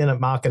 30-minute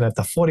mark, and at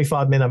the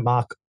 45-minute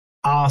mark,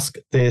 ask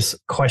this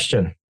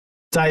question.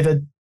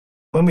 David,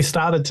 when we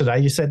started today,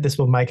 you said this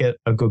will make it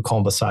a good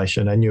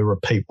conversation, and you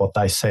repeat what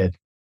they said.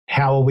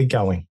 How are we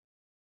going?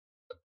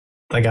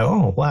 They go,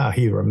 oh, wow,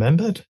 he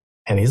remembered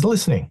and he's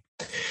listening.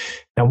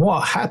 Now,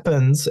 what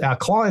happens, our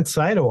clients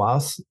say to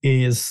us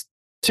is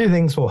two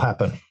things will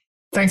happen.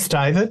 Thanks,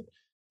 David.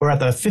 We're at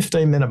the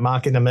 15-minute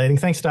mark in the meeting.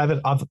 Thanks, David.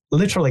 I've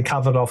literally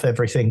covered off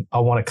everything I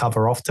want to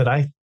cover off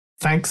today.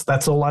 Thanks.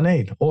 That's all I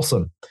need.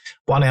 Awesome.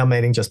 1 hour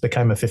meeting just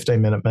became a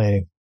 15-minute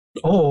meeting.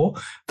 Or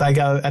they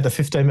go at the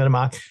 15-minute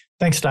mark,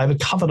 thanks, David.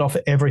 Covered off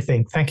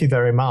everything. Thank you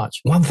very much.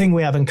 One thing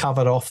we haven't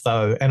covered off,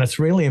 though, and it's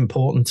really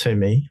important to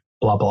me,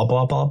 blah, blah,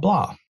 blah, blah,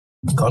 blah.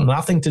 Got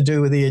nothing to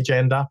do with the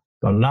agenda,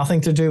 got nothing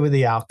to do with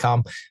the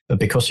outcome, but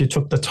because you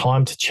took the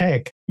time to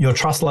check, your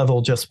trust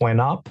level just went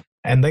up,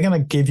 and they're going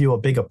to give you a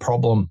bigger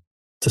problem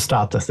to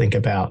start to think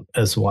about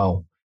as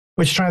well,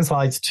 which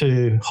translates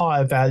to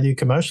higher value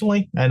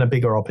commercially and a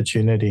bigger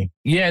opportunity.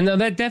 Yeah, no,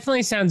 that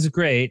definitely sounds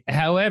great.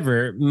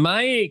 However,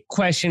 my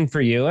question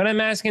for you, and I'm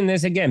asking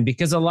this again,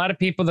 because a lot of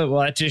people that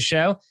watch this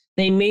show,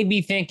 they may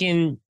be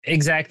thinking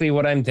exactly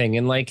what I'm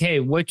thinking. Like, hey,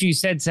 what you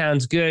said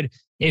sounds good.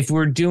 If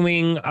we're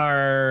doing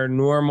our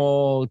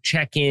normal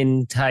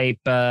check-in type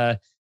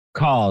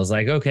calls,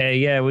 like, okay,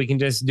 yeah, we can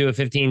just do a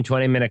 15,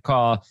 20-minute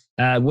call,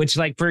 which,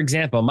 like, for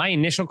example, my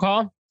initial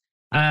call,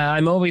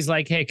 I'm always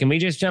like, hey, can we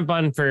just jump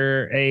on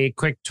for a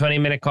quick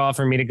 20-minute call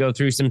for me to go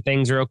through some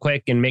things real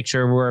quick and make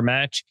sure we're a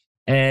match?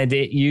 And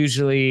it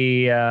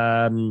usually,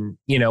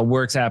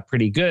 works out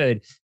pretty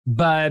good.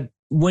 But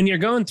when you're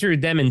going through a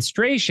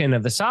demonstration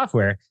of the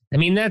software, I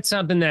mean, that's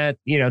something that,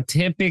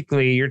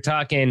 typically you're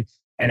talking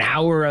an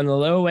hour on the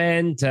low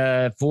end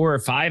to 4 or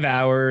 5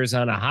 hours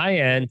on a high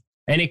end.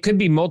 And it could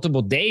be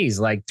multiple days,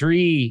 like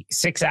 3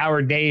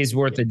 6-hour days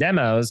worth of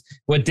demos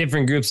with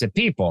different groups of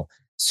people.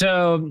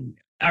 So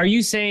are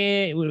you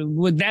saying,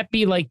 would that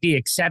be like the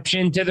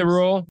exception to the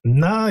rule?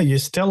 No, you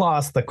still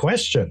ask the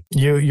question.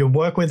 You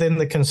work within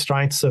the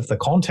constraints of the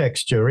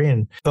context you're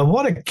in. But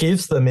what it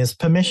gives them is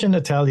permission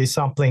to tell you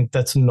something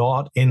that's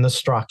not in the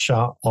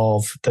structure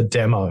of the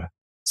demo.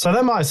 So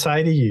they might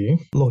say to you,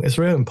 look, it's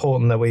really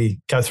important that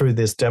we go through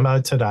this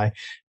demo today,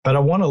 but I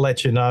want to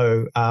let you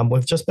know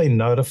we've just been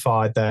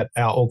notified that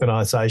our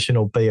organization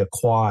will be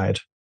acquired.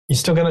 You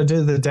still going to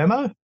do the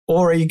demo,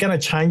 or are you going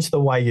to change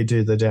the way you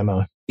do the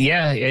demo?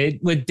 Yeah,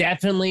 it would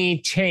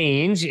definitely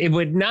change. It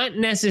would not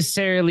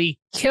necessarily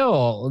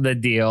kill the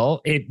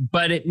deal,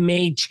 but it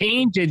may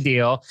change a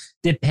deal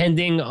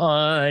depending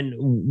on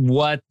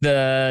what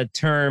the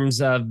terms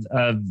of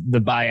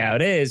the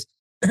buyout is.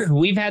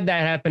 We've had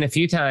that happen a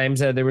few times.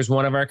 There was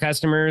one of our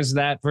customers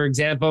that, for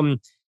example,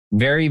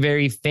 very,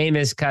 very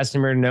famous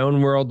customer,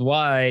 known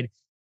worldwide,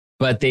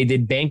 but they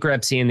did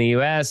bankruptcy in the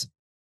US.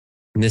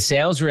 The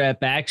sales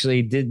rep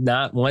actually did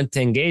not want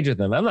to engage with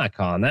them. I'm not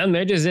calling them.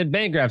 They just did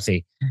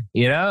bankruptcy,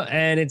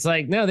 and it's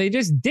like, no, they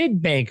just did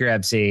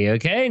bankruptcy.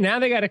 Okay. Now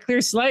they got a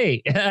clear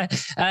slate.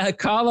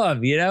 Call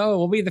them,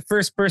 we'll be the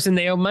first person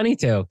they owe money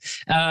to.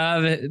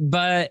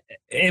 But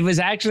it was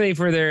actually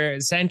for their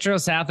Central,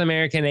 South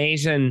American,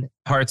 Asian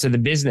parts of the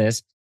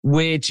business,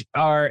 which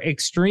are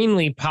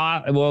extremely,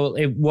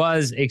 it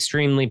was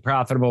extremely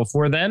profitable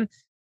for them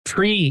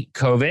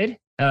pre-COVID.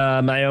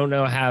 I don't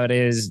know how it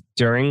is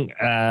during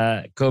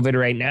COVID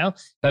right now,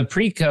 but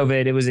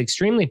pre-COVID, it was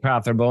extremely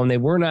profitable and they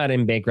were not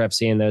in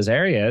bankruptcy in those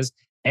areas.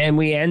 And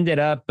we ended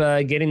up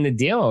getting the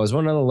deal. It was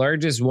one of the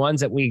largest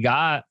ones that we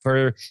got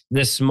for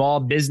the small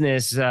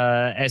business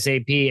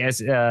SAP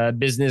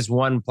Business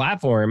One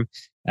platform.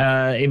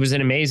 It was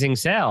an amazing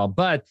sale,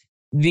 but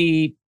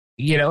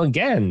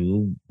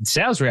again,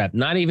 sales rep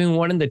not even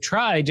wanting to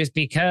try just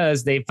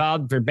because they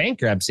filed for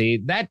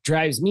bankruptcy. That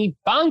drives me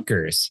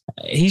bonkers.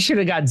 He should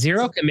have got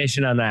zero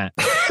commission on that.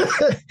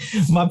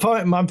 My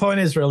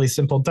point is really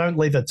simple. Don't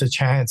leave it to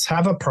chance.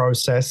 Have a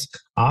process.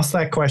 Ask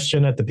that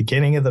question at the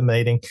beginning of the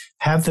meeting.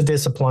 Have the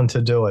discipline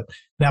to do it.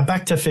 Now,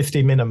 back to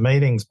 50-minute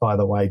meetings, by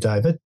the way,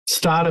 David.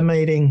 Start a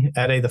meeting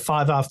at either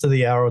 5 after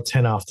the hour or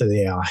 10 after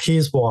the hour.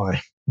 Here's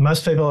why.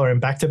 Most people are in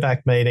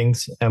back-to-back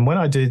meetings. And when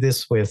I do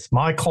this with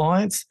my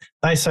clients,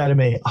 they say to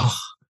me, oh,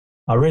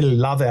 I really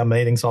love our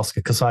meetings, Oscar,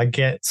 because I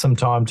get some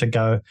time to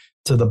go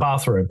to the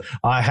bathroom.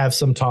 I have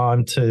some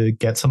time to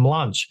get some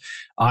lunch.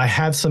 I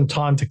have some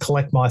time to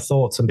collect my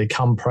thoughts and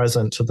become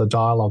present to the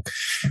dialogue.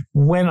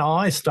 When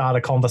I start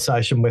a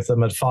conversation with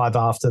them at 5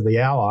 after the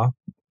hour,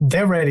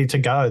 they're ready to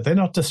go. They're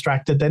not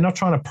distracted. They're not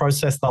trying to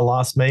process the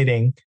last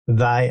meeting.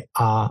 They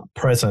are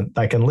present.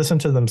 They can listen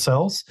to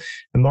themselves.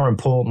 And more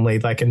importantly,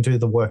 they can do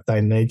the work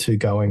they need to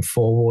going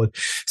forward.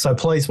 So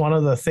please, one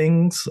of the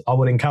things I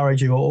would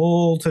encourage you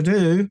all to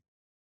do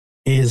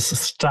is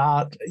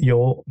start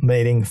your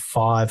meeting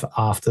 5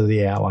 after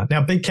the hour.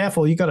 Now, be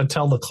careful. You've got to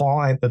tell the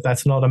client that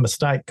that's not a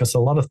mistake, because a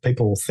lot of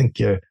people will think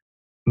you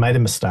made a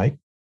mistake.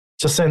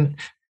 Just send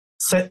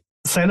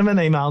them an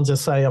email and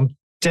just say, I'm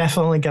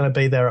definitely going to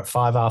be there at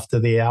 5 after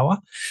the hour.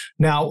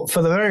 Now,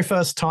 for the very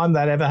first time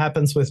that ever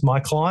happens with my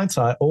clients,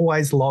 I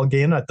always log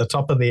in at the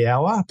top of the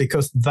hour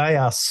because they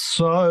are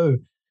so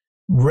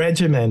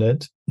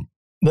regimented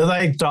that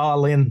they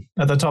dial in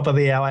at the top of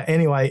the hour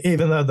anyway,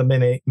 even though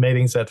the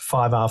meeting's at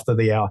 5 after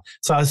the hour.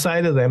 So I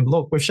say to them,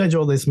 look, we've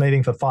scheduled this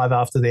meeting for 5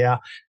 after the hour.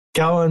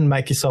 Go and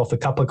make yourself a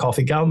cup of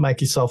coffee. Go and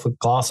make yourself a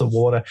glass of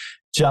water.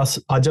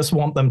 I just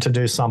want them to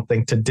do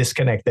something to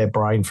disconnect their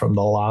brain from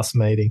the last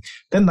meeting.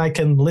 Then they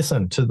can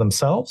listen to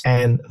themselves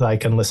and they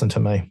can listen to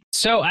me.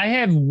 So I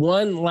have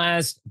one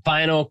last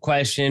final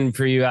question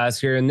for you,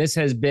 Oscar, and this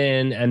has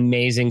been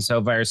amazing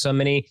so far. So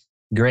many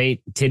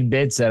great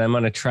tidbits that I'm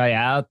going to try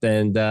out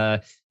and,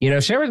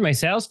 share with my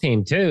sales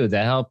team too, to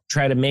help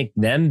try to make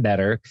them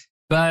better.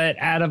 But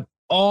out of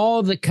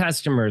all the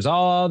customers,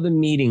 all the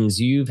meetings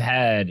you've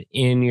had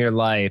in your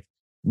life,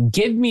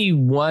 give me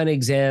one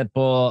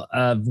example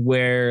of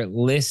where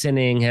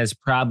listening has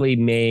probably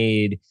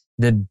made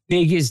the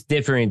biggest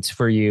difference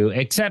for you,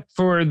 except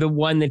for the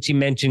one that you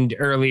mentioned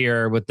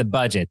earlier with the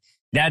budget.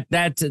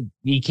 That's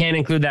you can't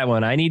include that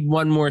one. I need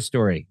one more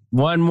story,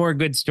 one more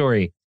good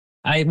story.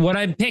 What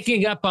I'm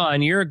picking up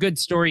on, you're a good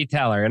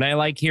storyteller, and I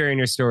like hearing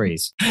your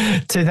stories.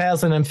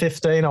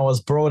 2015, I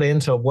was brought in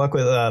to work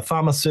with a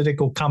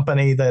pharmaceutical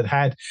company that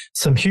had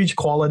some huge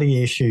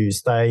quality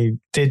issues. They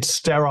did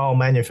sterile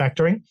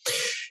manufacturing.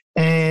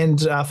 And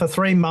for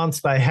 3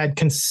 months, they had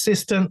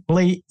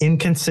consistently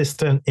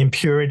inconsistent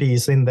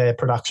impurities in their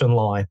production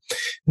line.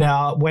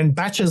 Now, when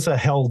batches are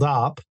held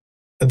up,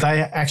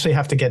 they actually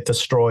have to get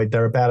destroyed.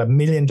 They're about $1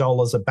 million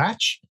a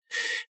batch.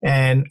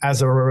 And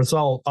as a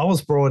result, I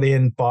was brought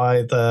in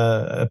by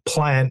the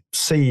plant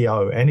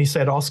CEO, and he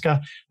said, Oscar,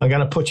 I'm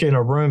going to put you in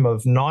a room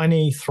of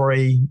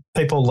 93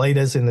 people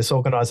leaders in this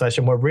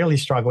organization. We're really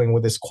struggling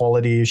with this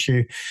quality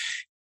issue.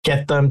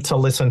 Get them to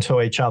listen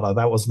to each other.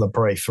 That was the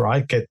brief,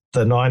 right? Get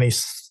the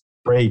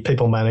 93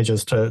 people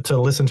managers to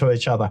listen to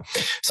each other.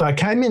 So I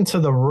came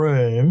into the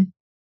room,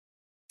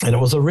 and it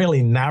was a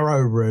really narrow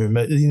room.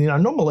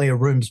 Normally a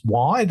room's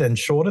wide and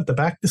short at the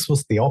back. This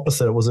was the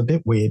opposite. It was a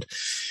bit weird.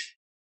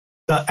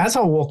 But as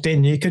I walked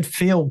in, you could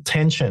feel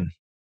tension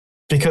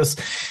because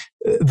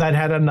they'd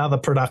had another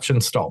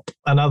production stop,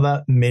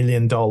 another $1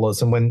 million.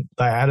 And when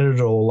they added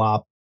it all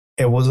up,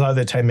 it was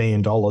over $10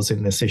 million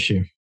in this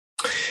issue.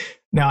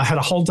 Now, I had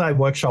a whole day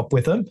workshop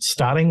with them,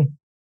 starting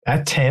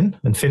at 10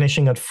 and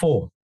finishing at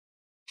 4.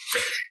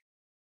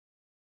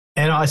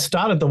 And I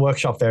started the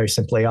workshop very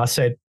simply. I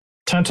said,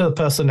 turn to the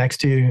person next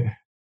to you,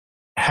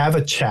 have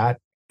a chat,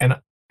 and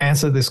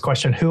answer this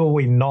question. Who are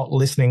we not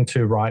listening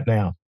to right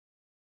now?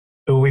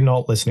 Who are we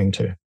not listening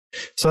to?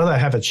 So they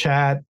have a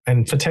chat,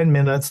 and for 10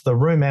 minutes, the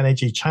room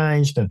energy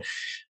changed and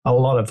a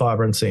lot of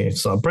vibrancy.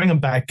 So I bring them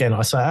back and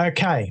I say,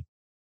 okay,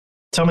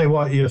 tell me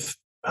what you've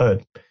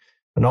heard.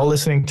 We're not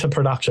listening to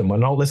production. We're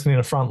not listening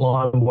to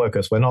frontline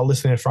workers. We're not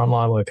listening to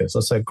frontline workers. I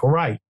said,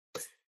 great.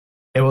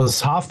 It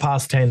was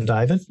 10:30,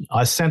 David.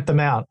 I sent them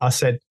out. I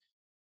said,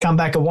 come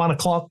back at 1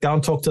 o'clock, go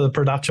and talk to the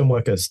production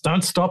workers.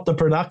 Don't stop the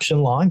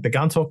production line, but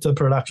go and talk to the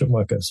production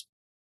workers.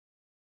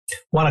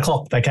 1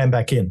 o'clock, they came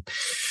back in.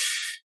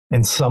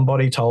 And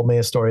somebody told me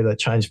a story that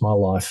changed my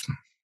life.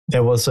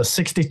 There was a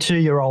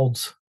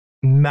 62-year-old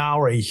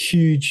Maori,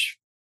 huge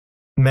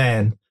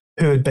man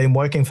who had been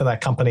working for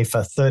that company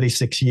for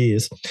 36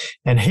 years.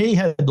 And he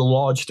had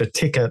lodged a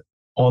ticket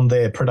on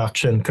their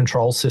production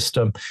control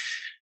system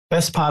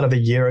best part of a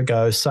year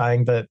ago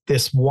saying that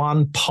this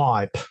one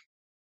pipe,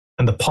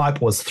 and the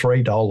pipe was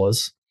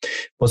 $3,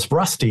 was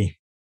rusty.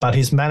 But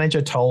his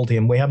manager told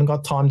him, we haven't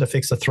got time to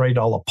fix a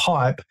 $3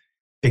 pipe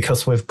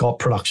because we've got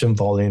production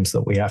volumes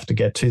that we have to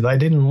get to. They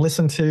didn't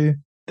listen to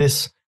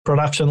this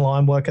production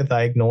line worker.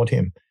 They ignored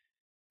him.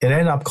 It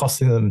ended up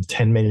costing them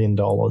 $10 million.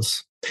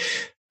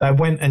 They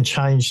went and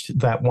changed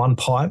that one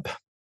pipe.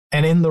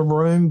 And in the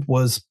room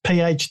was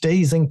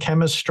PhDs in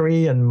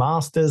chemistry and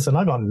masters, and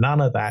I got none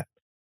of that.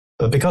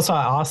 But because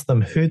I asked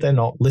them who they're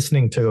not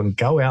listening to and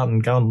go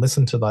and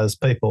listen to those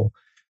people,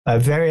 they're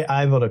very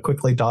able to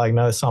quickly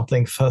diagnose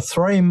something for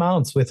 3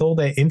 months with all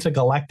their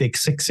intergalactic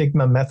Six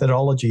Sigma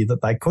methodology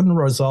that they couldn't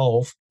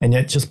resolve. And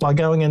yet just by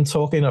going and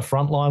talking to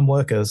frontline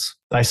workers,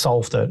 they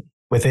solved it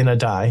within a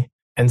day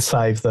and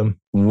saved them.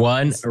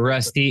 One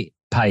rusty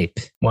pipe.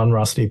 One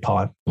rusty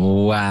pipe.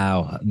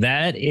 Wow.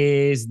 That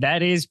is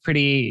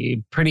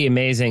pretty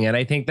amazing. And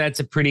I think that's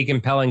a pretty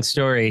compelling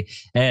story.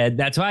 And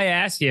that's why I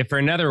asked you for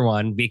another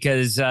one,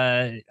 because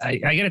I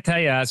got to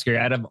tell you, Oscar,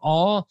 out of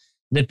all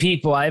the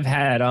people I've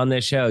had on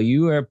this show,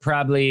 you are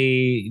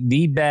probably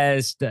the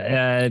best,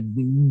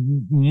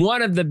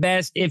 one of the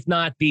best, if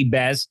not the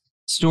best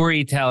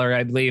storyteller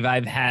I believe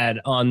I've had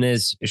on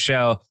this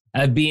show,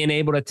 of being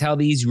able to tell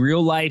these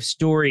real life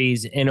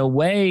stories in a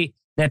way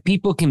that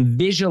people can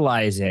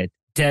visualize it,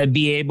 to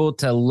be able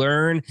to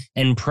learn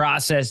and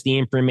process the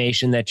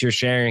information that you're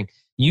sharing.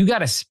 You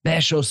got a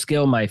special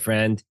skill, my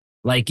friend.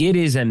 Like, it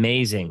is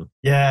amazing.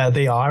 Yeah,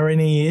 the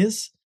irony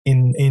is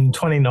in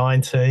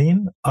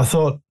 2019, I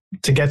thought,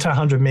 to get to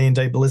 100 million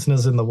deep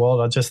listeners in the world,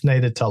 I just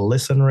needed to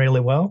listen really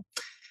well.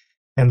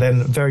 And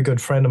then a very good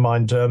friend of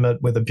mine,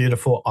 Dermot, with a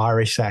beautiful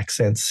Irish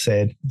accent,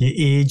 said, "You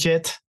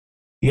idiot,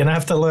 you're going to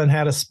have to learn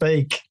how to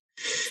speak.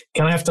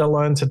 You're going to have to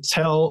learn to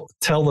tell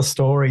the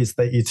stories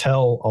that you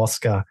tell,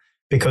 Oscar,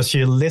 because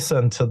you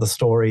listen to the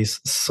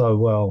stories so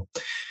well."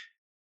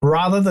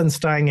 Rather than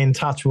staying in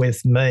touch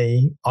with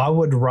me, I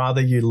would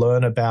rather you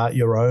learn about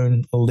your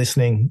own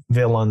listening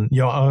villain,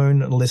 your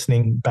own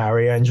listening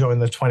barrier, and join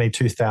the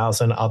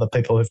 22,000 other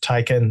people who've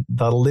taken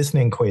the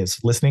listening quiz,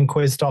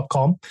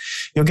 listeningquiz.com.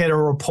 You'll get a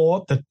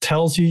report that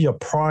tells you your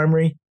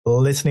primary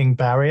listening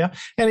barrier.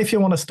 And if you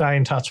want to stay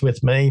in touch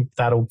with me,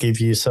 that'll give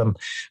you some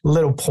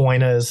little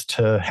pointers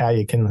to how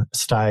you can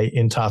stay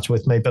in touch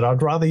with me. But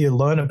I'd rather you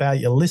learn about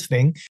your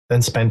listening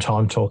than spend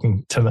time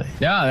talking to me.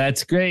 No,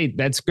 that's great.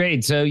 That's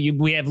great. So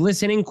we have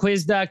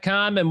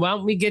listeningquiz.com, and why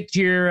don't we get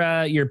your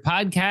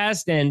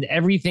podcast and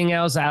everything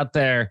else out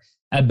there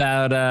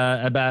about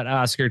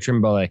Oscar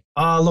Trimboli?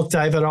 Look,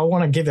 David, I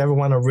want to give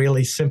everyone a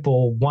really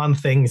simple one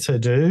thing to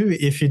do.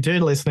 If you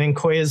do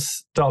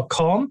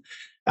listeningquiz.com,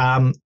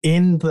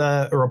 in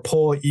the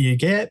report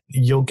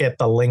you'll get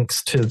the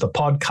links to the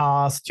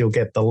podcast, you'll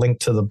get the link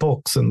to the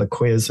books and the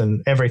quiz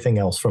and everything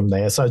else from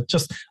there. So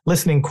just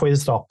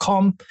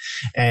listeningquiz.com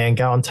and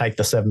go and take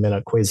the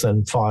 7-minute quiz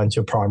and find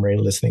your primary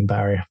listening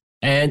barrier.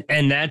 And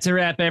that's a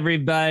wrap,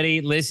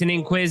 everybody.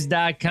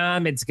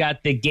 Listeningquiz.com. It's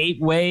got the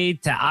gateway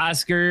to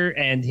Oscar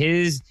and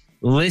his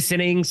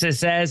listening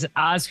success.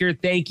 Oscar,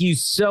 thank you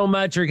so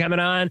much for coming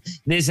on.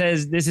 This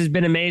has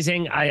been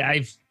amazing.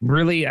 I've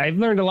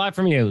learned a lot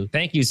from you.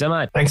 Thank you so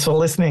much. Thanks for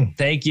listening.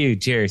 Thank you.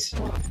 Cheers.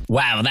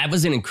 Wow, that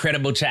was an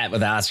incredible chat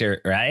with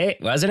Oscar,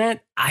 right? Wasn't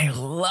it? I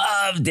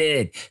loved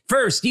it.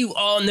 First, you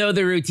all know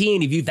the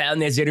routine. If you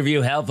found this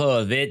interview helpful,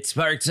 if it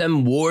sparked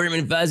some warm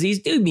and fuzzies,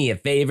 do me a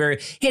favor.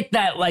 Hit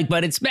that like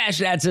button, smash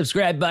that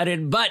subscribe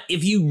button. But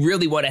if you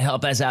really want to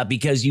help us out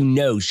because you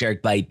know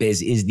Shark Bite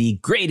Biz is the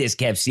greatest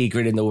kept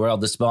secret in the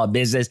world of small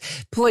business,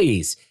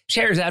 please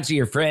share us out to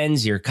your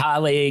friends, your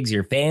colleagues,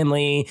 your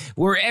family,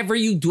 wherever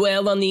you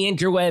dwell on the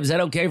interwebs. I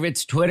don't care if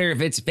it's Twitter, if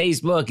it's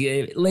Facebook,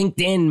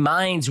 LinkedIn,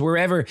 Minds,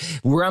 wherever,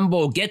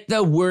 Rumble. Get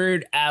the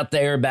word out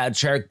there about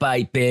Shark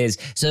Bite Biz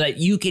so that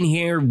you can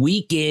hear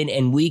week in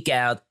and week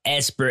out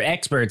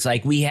experts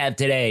like we have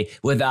today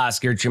with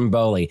Oscar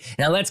Trimboli.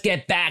 Now let's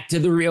get back to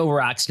the real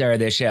rock star of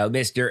the show,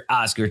 Mr.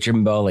 Oscar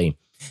Trimboli.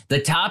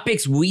 The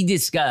topics we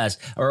discuss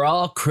are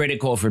all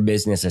critical for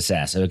business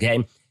success,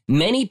 okay?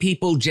 Many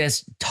people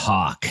just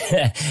talk,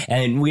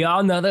 and we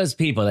all know those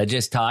people that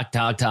just talk.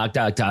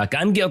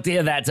 I'm guilty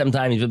of that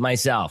sometimes with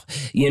myself,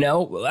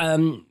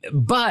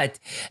 but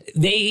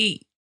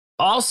they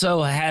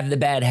also have the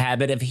bad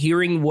habit of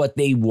hearing what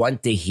they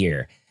want to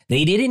hear.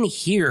 They didn't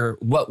hear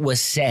what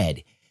was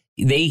said.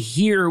 They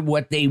hear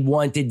what they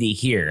wanted to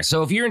hear.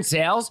 So if you're in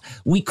sales,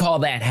 we call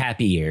that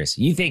happy ears.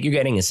 You think you're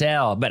getting a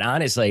sale, but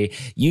honestly,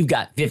 you've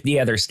got 50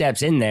 other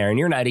steps in there and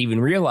you're not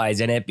even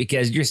realizing it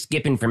because you're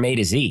skipping from A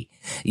to Z.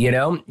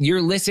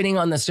 You're listening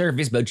on the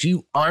surface, but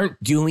you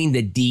aren't doing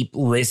the deep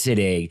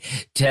listening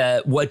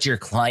to what your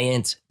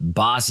clients,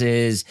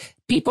 bosses,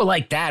 people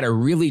like that are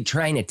really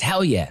trying to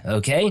tell you,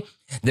 okay?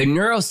 The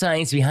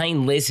neuroscience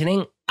behind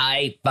listening,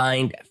 I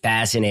find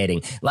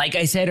fascinating. Like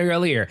I said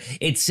earlier,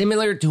 it's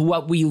similar to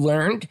what we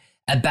learned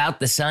about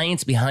the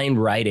science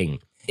behind writing.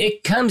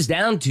 It comes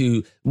down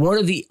to one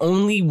of the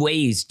only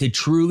ways to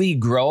truly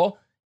grow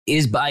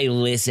is by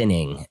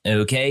listening,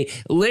 okay?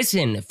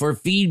 Listen for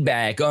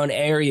feedback on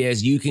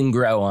areas you can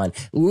grow on.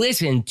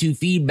 Listen to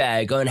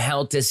feedback on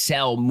how to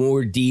sell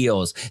more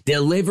deals,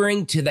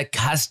 delivering to the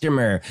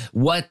customer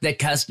what the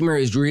customer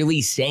is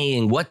really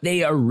saying, what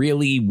they are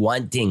really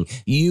wanting.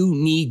 You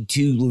need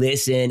to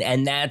listen,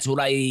 and that's what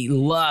I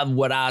love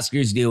what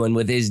Oscar's doing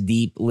with his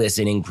deep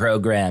listening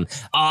program.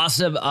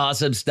 Awesome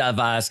stuff,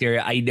 Oscar.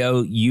 I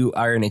know you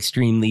are an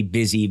extremely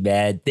busy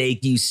man.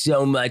 Thank you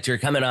so much for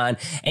coming on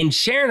and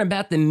sharing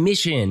about the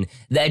mission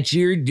that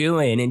you're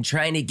doing and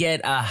trying to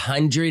get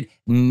 100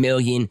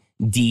 million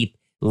deep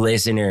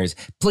listeners.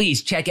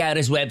 Please check out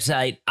his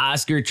website,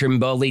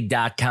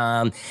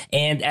 oscartrimboli.com.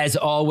 And as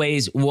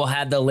always, we'll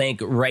have the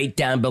link right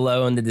down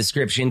below in the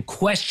description.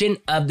 Question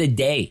of the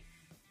day.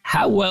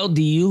 How well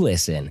do you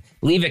listen?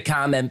 Leave a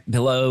comment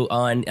below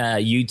on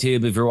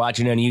YouTube if you're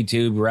watching on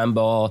YouTube,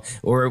 Rumble,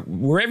 or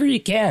wherever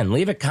you can.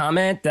 Leave a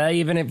comment,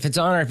 even if it's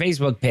on our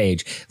Facebook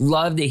page.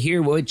 Love to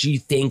hear what you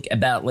think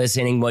about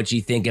listening, what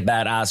you think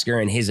about Oscar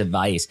and his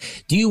advice.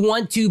 Do you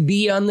want to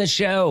be on the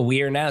show?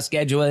 We are now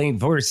scheduling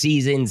for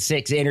season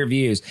 6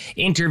 interviews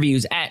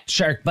at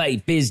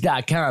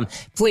sharkbitebiz.com.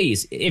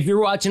 Please, if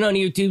you're watching on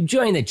YouTube,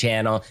 join the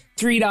channel.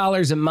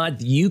 $3 a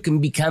month, you can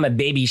become a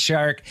baby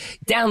shark.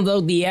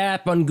 Download the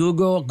app on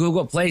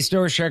Google Play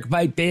Store, Shark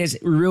Bite Biz,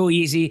 real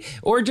easy.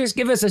 Or just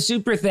give us a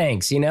super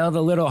thanks, the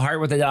little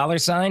heart with a $,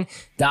 $1,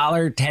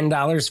 $10,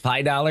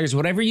 $5,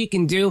 whatever you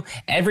can do.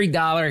 Every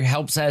dollar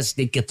helps us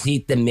to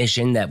complete the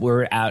mission that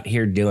we're out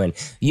here doing.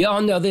 You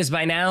all know this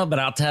by now, but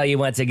I'll tell you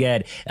once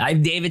again.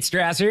 I'm David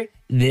Strasser.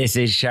 This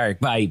is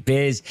Shark Bite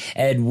Biz,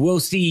 and we'll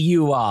see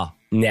you all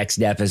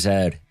next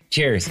episode.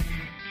 Cheers.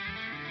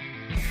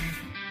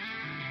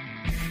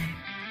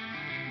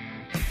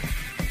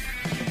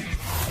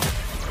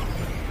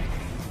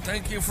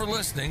 Thank you for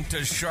listening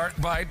to Shark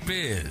Bite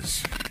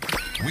Biz.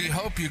 We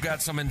hope you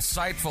got some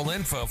insightful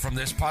info from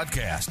this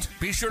podcast.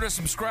 Be sure to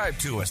subscribe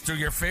to us through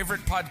your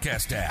favorite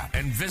podcast app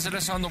and visit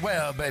us on the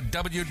web at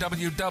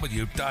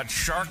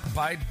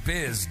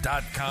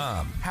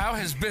www.sharkbitebiz.com. How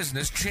has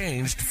business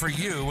changed for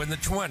you in the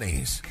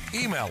 20s?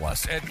 Email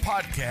us at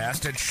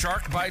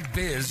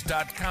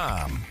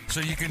podcast@sharkbitebiz.com so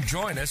you can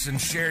join us and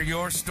share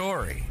your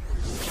story.